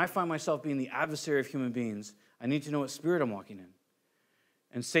 And so when I find myself being the adversary of human beings, I need to know what spirit I'm walking in.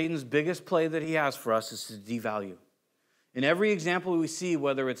 And Satan's biggest play that he has for us is to devalue. In every example we see,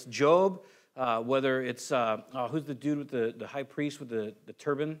 whether it's Job, whether it's, who's the dude with the high priest with the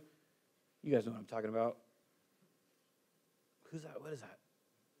turban? You guys know what I'm talking about. Who's that? What is that?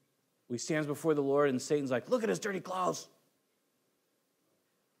 He stands before the Lord and Satan's like, look at his dirty clothes.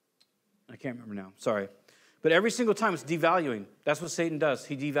 I can't remember now. Sorry. But every single time it's devaluing. That's what Satan does.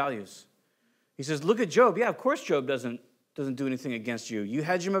 He devalues. He says, look at Job. Yeah, of course Job doesn't do anything against you. You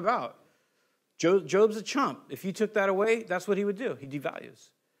hedge him about. Job's a chump. If you took that away, that's what he would do. He devalues.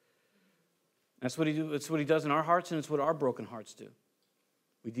 That's what he do. It's what he does in our hearts, and it's what our broken hearts do.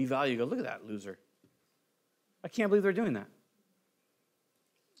 We devalue. Go, look at that loser. I can't believe they're doing that.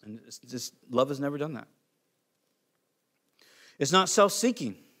 And it's just, love has never done that. It's not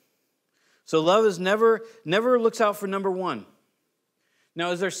self-seeking. So love is never looks out for number one.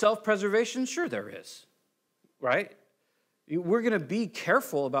 Now, is there self-preservation? Sure there is, right? We're going to be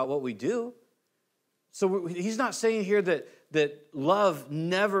careful about what we do. So he's not saying here that love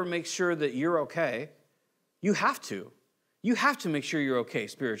never makes sure that you're okay. You have to. You have to make sure you're okay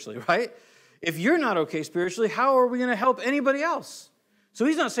spiritually, right? If you're not okay spiritually, how are we going to help anybody else? So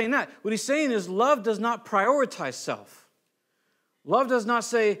he's not saying that. What he's saying is love does not prioritize self. Love does not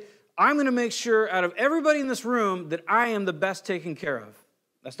say, I'm going to make sure out of everybody in this room that I am the best taken care of.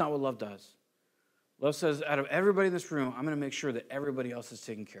 That's not what love does. Love says, out of everybody in this room, I'm going to make sure that everybody else is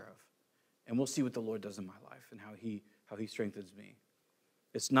taken care of. And we'll see what the Lord does in my life and how he strengthens me.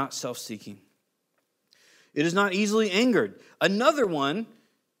 It's not self-seeking. It is not easily angered. Another one,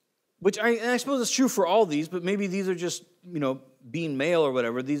 which I suppose it's true for all these, but maybe these are just, being male or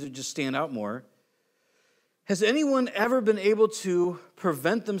whatever, these are just stand out more. Has anyone ever been able to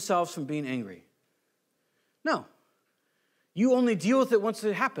prevent themselves from being angry? No. You only deal with it once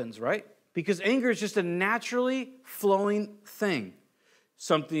it happens, right? Because anger is just a naturally flowing thing.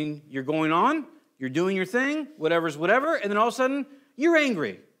 Something you're going on, you're doing your thing, whatever's whatever, and then all of a sudden, you're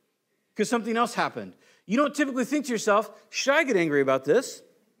angry because something else happened. You don't typically think to yourself, should I get angry about this?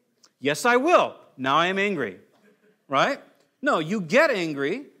 Yes, I will. Now I am angry, right? No, you get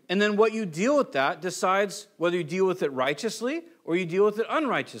angry, and then what you deal with that decides whether you deal with it righteously or you deal with it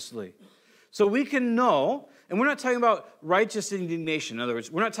unrighteously. So we can know, and we're not talking about righteous indignation. In other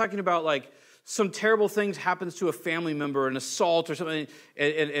words, we're not talking about like some terrible things happens to a family member, an assault or something,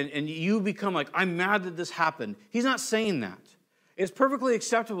 and you become like, I'm mad that this happened. He's not saying that. It's perfectly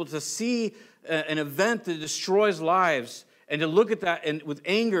acceptable to see an event that destroys lives and to look at that and with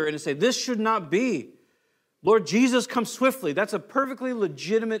anger and to say, this should not be. Lord Jesus, come swiftly. That's a perfectly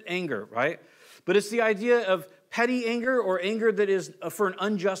legitimate anger, right? But it's the idea of petty anger or anger that is for an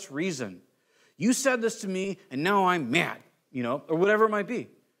unjust reason. You said this to me, and now I'm mad, or whatever it might be.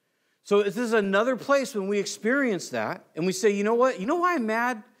 So this is another place when we experience that, and we say, you know what? You know why I'm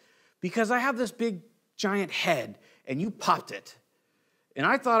mad? Because I have this big, giant head, and you popped it. And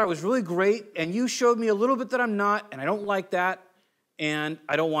I thought I was really great, and you showed me a little bit that I'm not, and I don't like that, and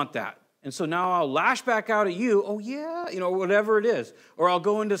I don't want that. And so now I'll lash back out at you, oh yeah, whatever it is. Or I'll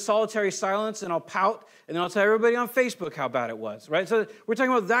go into solitary silence and I'll pout, and then I'll tell everybody on Facebook how bad it was, right? So we're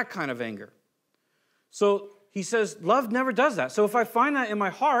talking about that kind of anger. So he says, love never does that. So if I find that in my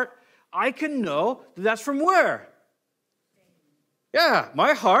heart, I can know that that's from where? Yeah,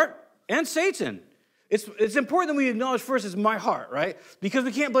 my heart and Satan. It's important that we acknowledge first it's my heart, right? Because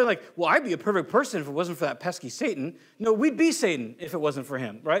we can't blame I'd be a perfect person if it wasn't for that pesky Satan. No, we'd be Satan if it wasn't for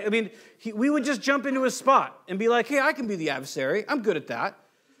him, right? I mean, we would just jump into his spot and be like, hey, I can be the adversary. I'm good at that.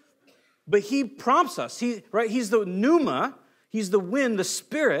 But he prompts us. He's the pneuma. He's the wind, the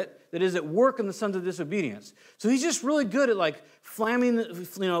spirit that is at work in the sons of disobedience. So he's just really good at fanning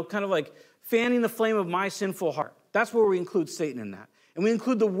the flame of my sinful heart. That's where we include Satan in that. And we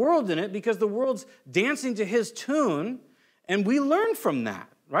include the world in it because the world's dancing to his tune, and we learn from that,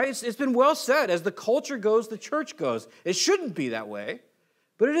 right? It's been well said, as the culture goes, the church goes. It shouldn't be that way,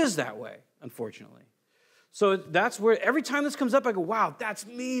 but it is that way, unfortunately. So that's where every time this comes up, I go, wow, that's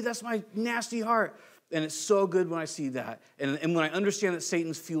me, that's my nasty heart. And it's so good when I see that. And when I understand that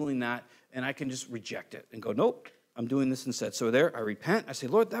Satan's fueling that, and I can just reject it and go, nope, I'm doing this instead. So there, I repent. I say,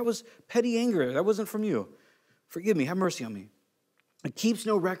 Lord, that was petty anger. That wasn't from you. Forgive me. Have mercy on me. It keeps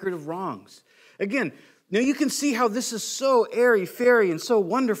no record of wrongs. Again, now you can see how this is so airy-fairy and so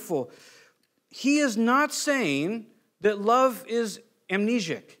wonderful. he is not saying that love is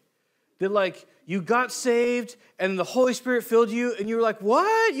amnesic. That like you got saved and the Holy Spirit filled you and you were like,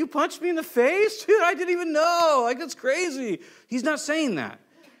 what? You punched me in the face? Dude, I didn't even know. Like, it's crazy. He's not saying that.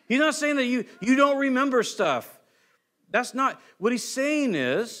 He's not saying that you don't remember stuff. That's not. What he's saying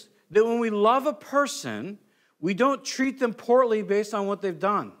is that when we love a person, we don't treat them poorly based on what they've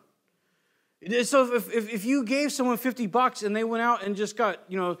done. So if you gave someone $50 and they went out and just got,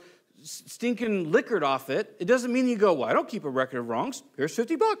 stinking liquored off it, it doesn't mean you go, well, I don't keep a record of wrongs. Here's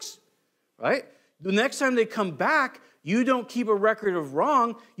 $50, right? The next time they come back, you don't keep a record of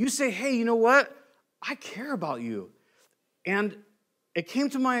wrong. You say, hey, you know what? I care about you. And it came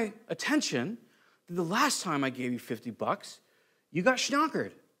to my attention that the last time I gave you $50, you got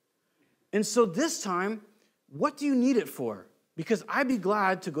schnockered. And so this time, what do you need it for? Because I'd be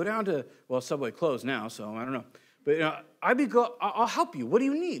glad to go down to, well, Subway closed now, so I don't know. But I'll help you. What do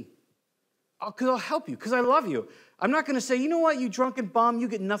you need? Because I'll help you, because I love you. I'm not going to say, you know what, you drunken bum, you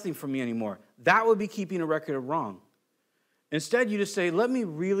get nothing from me anymore. That would be keeping a record of wrong. Instead, you just say, let me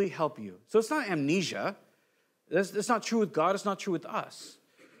really help you. So it's not amnesia. That's not true with God. It's not true with us.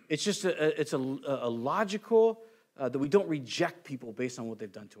 It's just a logical, that we don't reject people based on what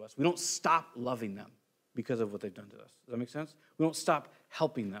they've done to us. We don't stop loving them because of what they've done to us. Does that make sense? We don't stop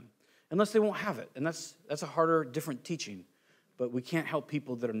helping them unless they won't have it. And that's a harder, different teaching. But we can't help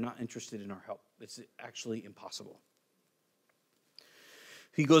people that are not interested in our help. It's actually impossible.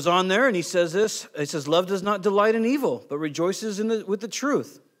 He goes on there and he says this. He says, love does not delight in evil, but rejoices with the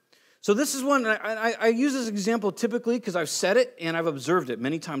truth. So this is one, I use this example typically because I've said it and I've observed it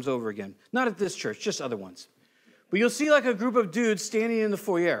many times over again. Not at this church, just other ones. But you'll see like a group of dudes standing in the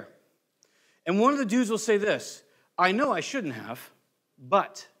foyer. And one of the dudes will say this, I know I shouldn't have,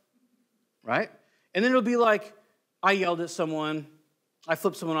 but, right? And then it'll be like, I yelled at someone, I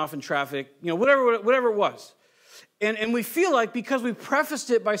flipped someone off in traffic, whatever it was. And we feel like because we prefaced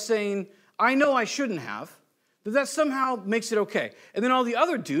it by saying, I know I shouldn't have, that somehow makes it okay. And then all the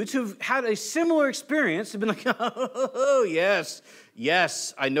other dudes who've had a similar experience have been like, oh, yes,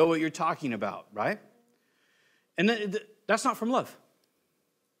 I know what you're talking about, right? And that's not from love.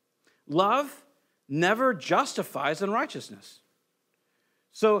 Love never justifies unrighteousness.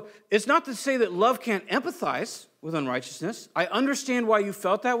 So it's not to say that love can't empathize with unrighteousness. I understand why you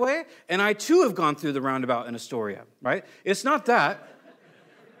felt that way, and I too have gone through the roundabout in Astoria, right? It's not that.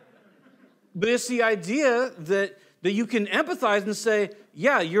 But it's the idea that you can empathize and say,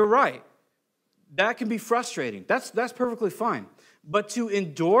 yeah, you're right. That can be frustrating. That's perfectly fine. But to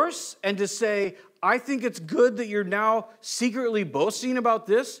endorse and to say, I think it's good that you're now secretly boasting about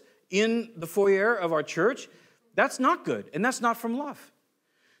this in the foyer of our church, that's not good, and that's not from love.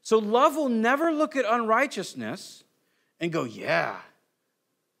 So love will never look at unrighteousness and go, yeah.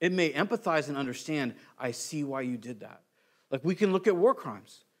 It may empathize and understand, I see why you did that. Like we can look at war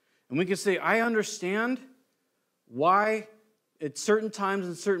crimes and we can say, I understand why at certain times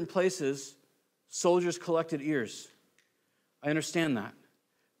in certain places soldiers collected ears. I understand that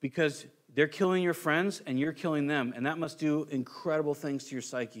because they're killing your friends and you're killing them, and that must do incredible things to your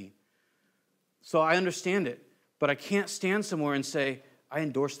psyche. So I understand it, but I can't stand somewhere and say, I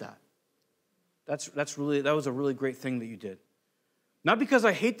endorse that. That was a really great thing that you did. Not because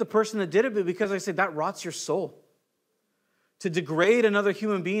I hate the person that did it, but because I say that rots your soul. To degrade another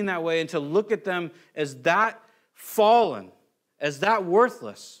human being that way and to look at them as that fallen, as that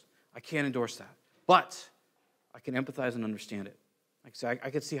worthless, I can't endorse that. But I can empathize and understand it. Like I say, I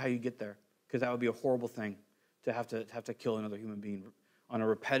could see how you get there, because that would be a horrible thing to have to kill another human being on a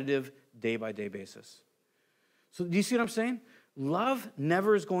repetitive, day-by-day basis. So do you see what I'm saying? Love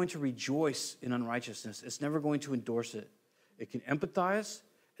never is going to rejoice in unrighteousness. It's never going to endorse it. It can empathize,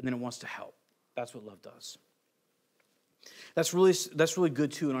 and then it wants to help. That's what love does. That's really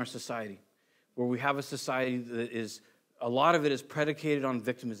good, too, in our society, where we have a society that is, a lot of it is predicated on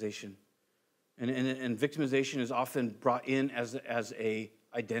victimization. And victimization is often brought in as a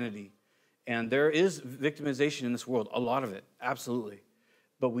identity. And there is victimization in this world, a lot of it, absolutely.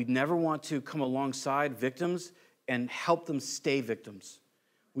 But we never want to come alongside victims and help them stay victims.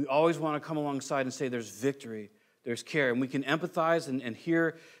 We always want to come alongside and say there's victory, there's care, and we can empathize and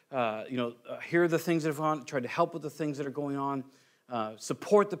hear, hear the things that have gone, try to help with the things that are going on,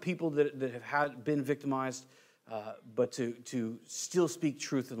 support the people that have been victimized, but to still speak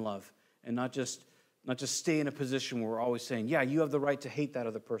truth and love, and not just stay in a position where we're always saying, yeah, you have the right to hate that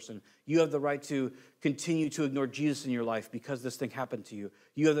other person. You have the right to continue to ignore Jesus in your life because this thing happened to you.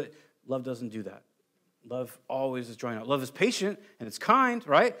 Love doesn't do that. Love always is drawing out. Love is patient and it's kind,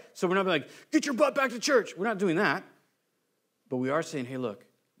 right? So we're not like, get your butt back to church. We're not doing that. But we are saying, hey, look,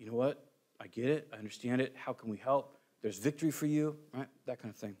 you know what? I get it. I understand it. How can we help? There's victory for you, right? That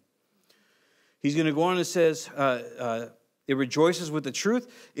kind of thing. He's going to go on and says, it rejoices with the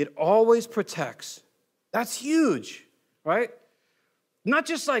truth. It always protects. That's huge, right? Not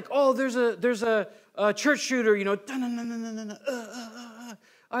just like, oh, there's a church shooter,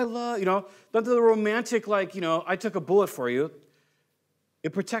 I love, not the romantic, like, I took a bullet for you.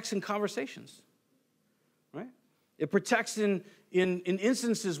 It protects in conversations, right? It protects in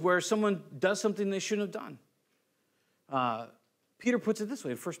instances where someone does something they shouldn't have done. Peter puts it this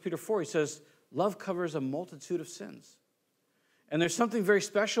way in 1 Peter 4. He says, love covers a multitude of sins. And there's something very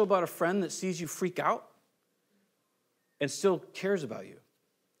special about a friend that sees you freak out and still cares about you,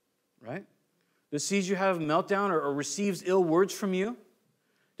 right? That sees you have a meltdown or receives ill words from you.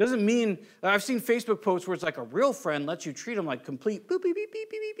 Doesn't mean, I've seen Facebook posts where it's like a real friend lets you treat them like complete boop, beep, beep, beep,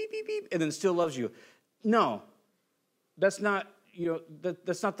 beep, beep, beep, beep, and then still loves you. No, that's not,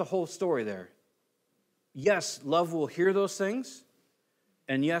 that's not the whole story there. Yes, love will hear those things,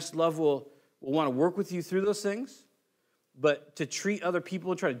 and yes, love will want to work with you through those things, but to treat other people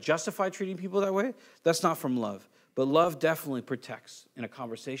and try to justify treating people that way, that's not from love. But love definitely protects in a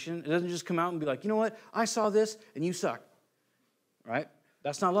conversation. It doesn't just come out and be like, you know what, I saw this and you suck, right?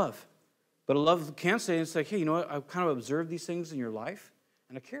 That's not love. But a love can say, it's like, hey, you know what, I've kind of observed these things in your life,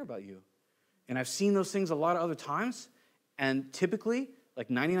 and I care about you. And I've seen those things a lot of other times, and typically, like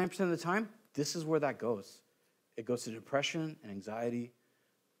 99% of the time, this is where that goes. It goes to depression and anxiety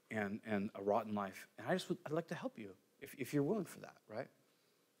and a rotten life. And I'd like to help you if you're willing for that, right?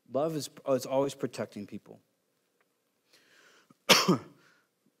 Love is always protecting people.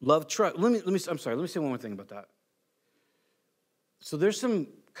 Love, trust. Let me say one more thing about that. So there's some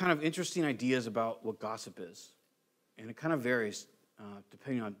kind of interesting ideas about what gossip is. And it kind of varies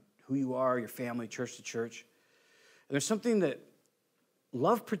depending on who you are, your family, church to church. And there's something that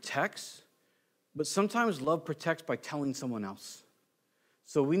love protects, but sometimes love protects by telling someone else.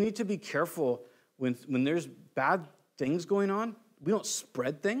 So we need to be careful when there's bad things going on. We don't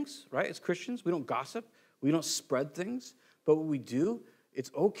spread things, right? As Christians, we don't gossip. We don't spread things. But what we do,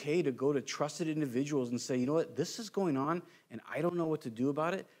 it's okay to go to trusted individuals and say, you know what, this is going on, and I don't know what to do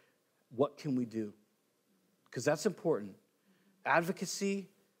about it. What can we do? Because that's important. Advocacy,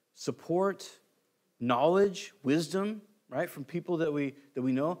 support, knowledge, wisdom, right, from people that we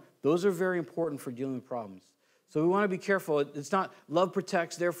know, those are very important for dealing with problems. So we want to be careful. It's not love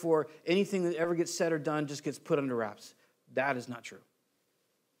protects, therefore anything that ever gets said or done just gets put under wraps. That is not true.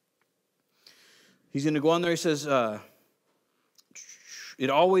 He's going to go on there. He says, it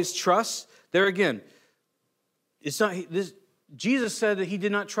always trusts. There again, it's not this. Jesus said that he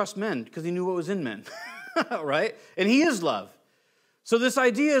did not trust men because he knew what was in men, right? And he is love. So this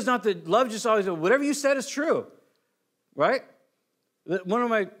idea is not that love just always, whatever you said is true, right? One of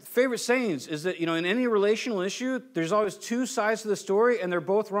my favorite sayings is that, in any relational issue, there's always two sides to the story, and they're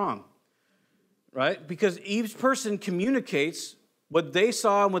both wrong, right? Because each person communicates what they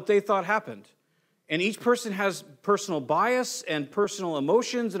saw and what they thought happened. And each person has personal bias and personal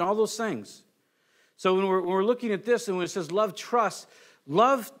emotions and all those things. So when we're looking at this and when it says love trusts,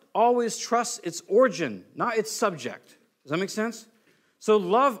 love always trusts its origin, not its subject. Does that make sense? So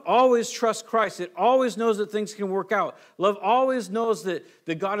love always trusts Christ. It always knows that things can work out. Love always knows that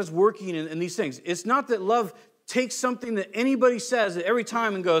God is working in these things. It's not that love takes something that anybody says at every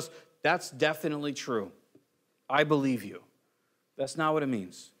time and goes, that's definitely true. I believe you. That's not what it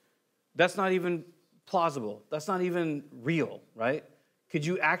means. That's not even plausible. That's not even real, right? Could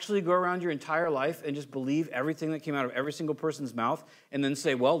you actually go around your entire life and just believe everything that came out of every single person's mouth and then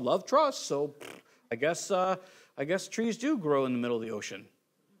say, well, love trusts, so I guess trees do grow in the middle of the ocean?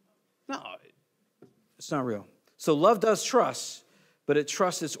 No, it's not real. So love does trust, but it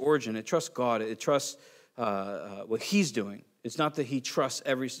trusts its origin. It trusts God. It trusts what he's doing. It's not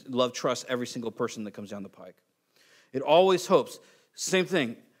that love trusts every single person that comes down the pike. It always hopes. Same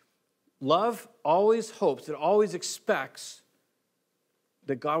thing. Love always hopes, it always expects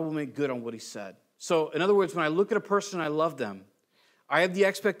that God will make good on what he said. So, in other words, when I look at a person and I love them, I have the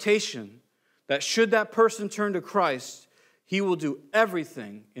expectation that should that person turn to Christ, he will do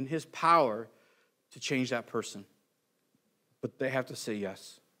everything in his power to change that person. But they have to say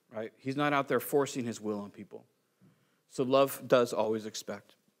yes, right? He's not out there forcing his will on people. So love does always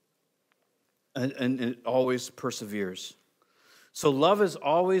expect. And it always perseveres. So love is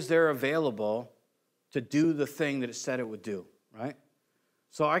always there available to do the thing that it said it would do, right?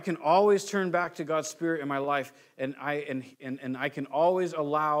 So I can always turn back to God's Spirit in my life, and I can always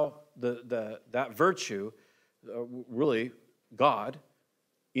allow that virtue, really God,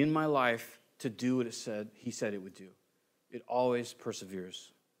 in my life to do what he said it would do. It always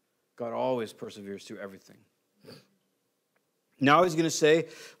perseveres. God always perseveres through everything. Now he's going to say,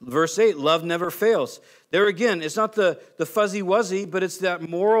 verse 8, love never fails. There again, it's not the fuzzy-wuzzy, but it's that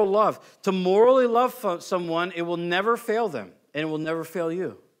moral love. To morally love someone, it will never fail them, and it will never fail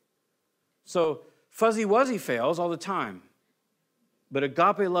you. So fuzzy-wuzzy fails all the time, but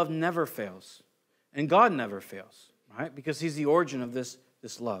agape love never fails, and God never fails, right? Because he's the origin of this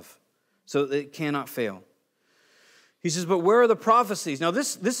love. So it cannot fail. He says, but where are the prophecies? Now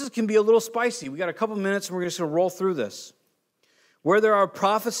this can be a little spicy. We got a couple minutes, and we're just going to roll through this. Where there are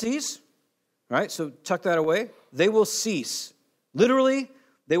prophecies, right, so tuck that away, they will cease. Literally,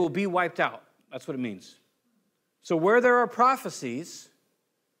 they will be wiped out. That's what it means. So where there are prophecies,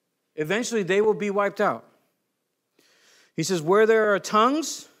 eventually they will be wiped out. He says, where there are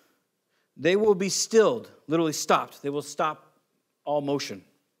tongues, they will be stilled, literally stopped. They will stop all motion.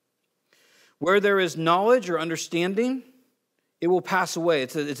 Where there is knowledge or understanding, it will pass away.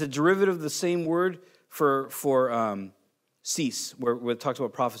 It's a derivative of the same word for cease, where it talks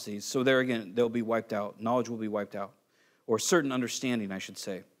about prophecies. So there again, they'll be wiped out. Knowledge will be wiped out. Or certain understanding, I should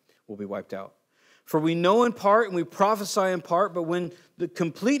say, will be wiped out. For we know in part and we prophesy in part, but when the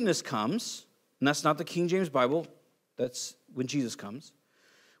completeness comes, and that's not the King James Bible, that's when Jesus comes,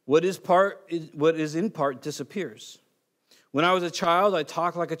 what is in part disappears. When I was a child, I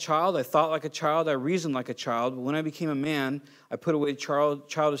talked like a child, I thought like a child, I reasoned like a child, but when I became a man, I put away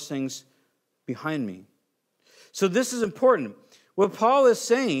childish things behind me. So this is important. What Paul is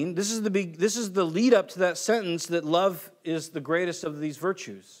saying, this is the lead up to that sentence that love is the greatest of these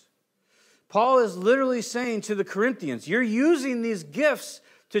virtues. Paul is literally saying to the Corinthians, you're using these gifts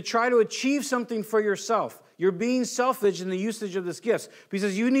to try to achieve something for yourself. You're being selfish in the usage of these gifts.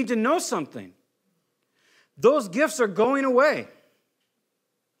 Because you need to know something. Those gifts are going away.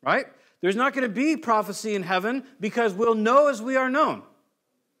 Right? There's not going to be prophecy in heaven because we'll know as we are known.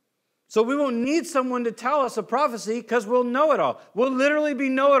 So we won't need someone to tell us a prophecy because we'll know it all. We'll literally be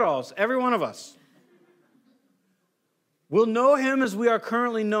know-it-alls, every one of us. We'll know him as we are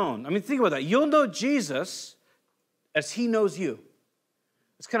currently known. I mean, think about that. You'll know Jesus as he knows you.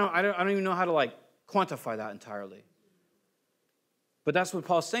 It's kind of, I don't even know how to quantify that entirely. But that's what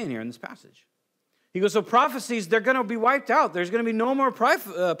Paul's saying here in this passage. He goes, so prophecies, they're going to be wiped out. There's going to be no more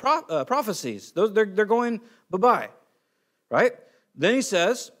prophecies. They're going bye-bye, right? Then he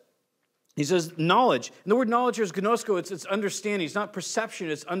says knowledge. And the word knowledge here is gnosko. It's understanding. It's not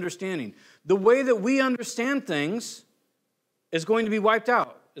perception. It's understanding. The way that we understand things is going to be wiped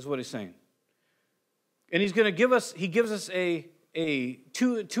out, is what he's saying. And he's going to give us, he gives us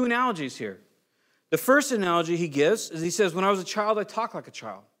two analogies here. The first analogy he gives is he says, when I was a child, I talked like a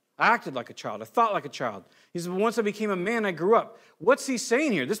child. I acted like a child. I thought like a child. He says, but once I became a man, I grew up. What's he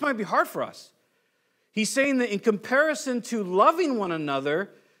saying here? This might be hard for us. He's saying that in comparison to loving one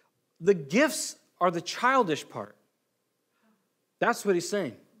another, the gifts are the childish part. That's what he's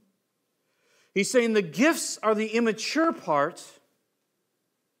saying. He's saying the gifts are the immature part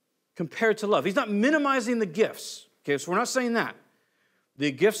compared to love. He's not minimizing the gifts. Okay, so we're not saying that.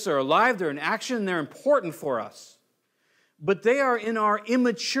 The gifts are alive, they're in action, and they're important for us. But they are in our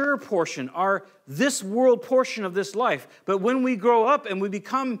immature portion, our this world portion of this life. But when we grow up and we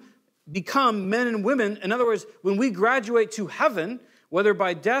become men and women, in other words, when we graduate to heaven, whether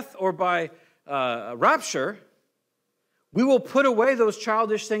by death or by rapture, we will put away those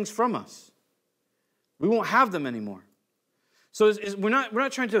childish things from us. We won't have them anymore. So we're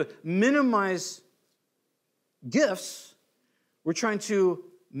not trying to minimize gifts. We're trying to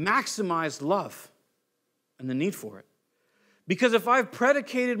maximize love and the need for it. Because if I've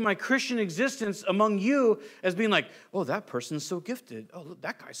predicated my Christian existence among you as being like, oh, that person's so gifted. Oh, look,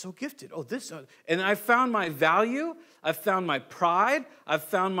 that guy's so gifted. Oh, this. And I've found my value. I've found my pride. I've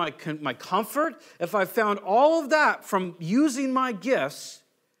found my comfort. If I've found all of that from using my gifts,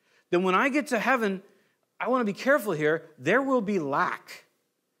 then when I get to heaven, I want to be careful here. There will be lack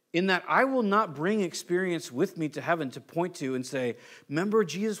in that I will not bring experience with me to heaven to point to and say, remember,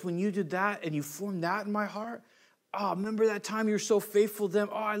 Jesus, when you did that and you formed that in my heart? Oh, remember that time you were so faithful to them?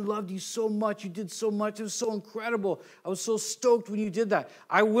 Oh, I loved you so much. You did so much. It was so incredible. I was so stoked when you did that.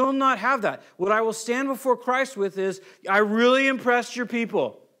 I will not have that. What I will stand before Christ with is, I really impressed your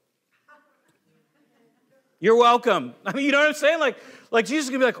people. You're welcome. I mean, you know what I'm saying? Like Jesus is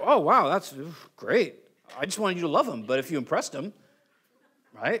going to be like, oh, wow, that's great. I just wanted you to love him. But if you impressed him,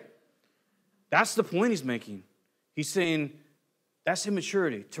 right? That's the point he's making. He's saying that's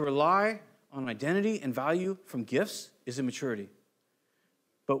immaturity. To rely on identity and value from gifts is immaturity.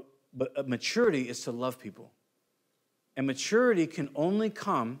 But maturity is to love people. And maturity can only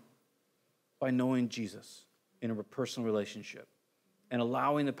come by knowing Jesus in a personal relationship. and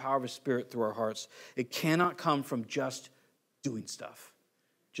allowing the power of His Spirit through our hearts. It cannot come from just doing stuff,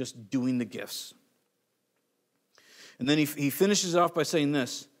 just doing the gifts. And then he finishes it off by saying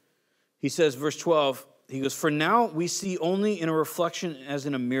this. He says, verse 12, he goes, "For now we see only in a reflection as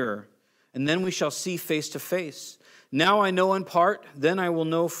in a mirror, and then we shall see face to face. Now I know in part, then I will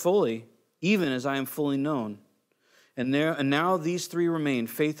know fully, even as I am fully known. And now these three remain,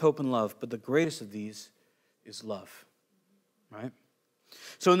 faith, hope, and love, but the greatest of these is love." Right?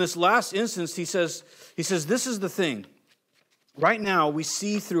 So in this last instance, he says, this is the thing. Right now, we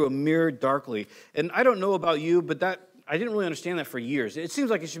see through a mirror darkly. And I don't know about you, but I didn't really understand that for years. It seems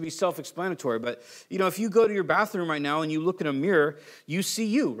like it should be self-explanatory, but if you go to your bathroom right now and you look in a mirror, you see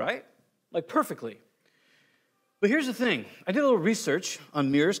you, right? Like perfectly. But here's the thing. I did a little research on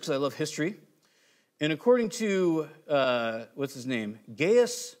mirrors because I love history. And according to, what's his name?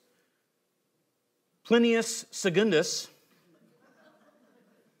 Gaius Plinius Secundus.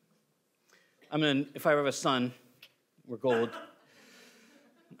 If I ever have a son, we're gold.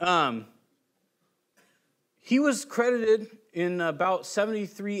 He was credited in about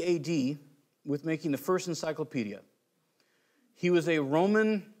 73 AD with making the first encyclopedia. He was a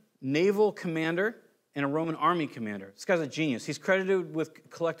Roman naval commander and a Roman army commander. This guy's a genius. He's credited with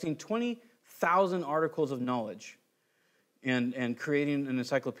collecting 20,000 articles of knowledge and creating an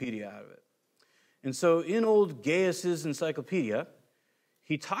encyclopedia out of it. And so in old Gaius's encyclopedia,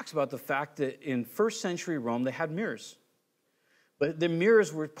 he talks about the fact that in first century Rome, they had mirrors. But the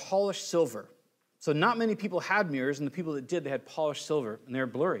mirrors were polished silver. So not many people had mirrors, and the people that did, they had polished silver, and they were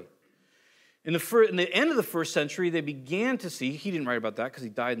blurry. In the end of the first century, they began to see, he didn't write about that because he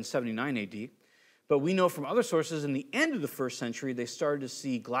died in 79 AD, but we know from other sources, in the end of the first century, they started to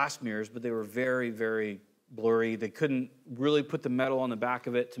see glass mirrors, but they were very, very blurry. They couldn't really put the metal on the back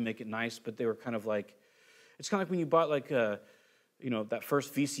of it to make it nice, but they were kind of like, it's kind of like when you bought that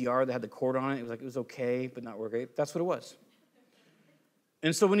first VCR that had the cord on it. It was okay, but not great. That's what it was.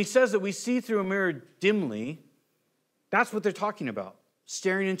 And so when he says that we see through a mirror dimly, that's what they're talking about.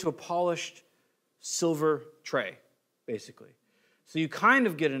 Staring into a polished silver tray, basically. So you kind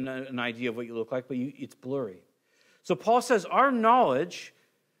of get an idea of what you look like, but it's blurry. So Paul says our knowledge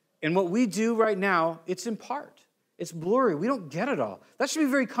and what we do right now, it's in part. It's blurry. We don't get it all. That should be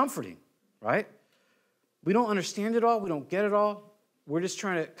very comforting, right? We don't understand it all. We don't get it all. We're just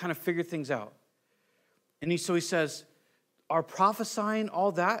trying to kind of figure things out. And so he says, our prophesying,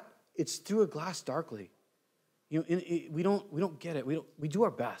 all that, it's through a glass darkly. We don't get it. We do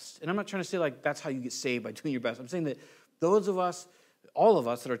our best. And I'm not trying to say that's how you get saved, by doing your best. I'm saying that those of us, all of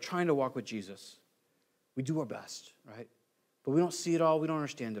us that are trying to walk with Jesus, we do our best, right? But we don't see it all. We don't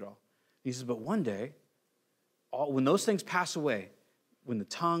understand it all. He says, but one day, when those things pass away, when the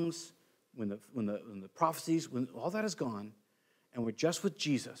tongues, when the prophecies, when all that is gone, and we're just with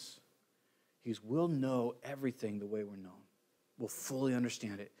Jesus, we'll know everything the way we're known. We'll fully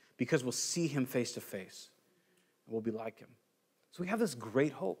understand it because we'll see him face to face. And we'll be like him. So we have this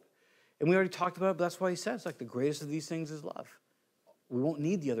great hope. And we already talked about it, but that's why he says, the greatest of these things is love. We won't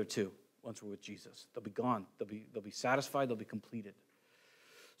need the other two once we're with Jesus. They'll be gone. They'll be satisfied. They'll be completed.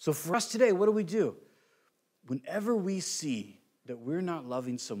 So for us today, what do? Whenever we see that we're not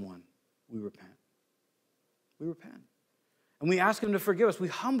loving someone, we repent. We repent. And we ask him to forgive us. We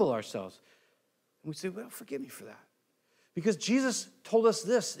humble ourselves. And we say, well, forgive me for that. Because Jesus told us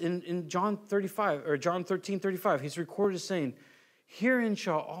this in John 13:35. He's recorded as saying, herein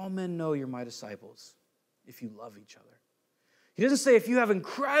shall all men know you're my disciples, if you love each other. He doesn't say if you have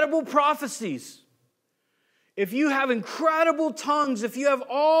incredible prophecies, if you have incredible tongues, if you have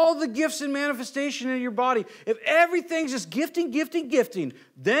all the gifts and manifestation in your body, if everything's just gifting,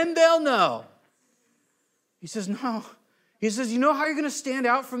 then they'll know. He says, no. He says, you know how you're going to stand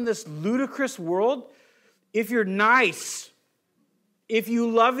out from this ludicrous world? If you're nice, if you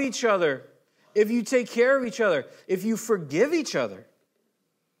love each other, if you take care of each other, if you forgive each other.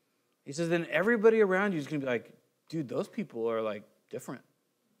 He says, then everybody around you is going to be like, dude, those people are different.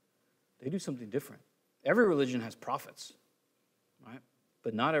 They do something different. Every religion has prophets, right?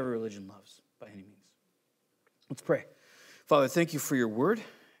 But not every religion loves by any means. Let's pray. Father, thank you for your word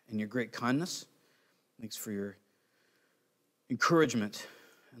and your great kindness. Thanks for your encouragement.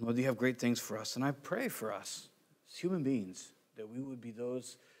 And Lord, you have great things for us. And I pray for us as human beings that we would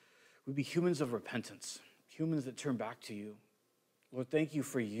be humans of repentance, humans that turn back to you. Lord, thank you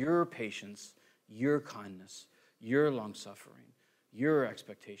for your patience, your kindness, your long-suffering, your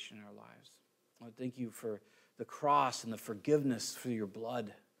expectation in our lives. Lord, thank you for the cross and the forgiveness for your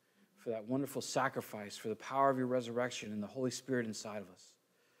blood, for that wonderful sacrifice, for the power of your resurrection and the Holy Spirit inside of us.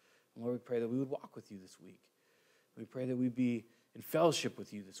 And Lord, we pray that we would walk with you this week. We pray that we'd be in fellowship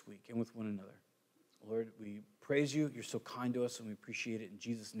with you this week and with one another. Lord, we praise you. You're so kind to us, and we appreciate it. In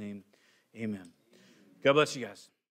Jesus' name, amen. God bless you guys.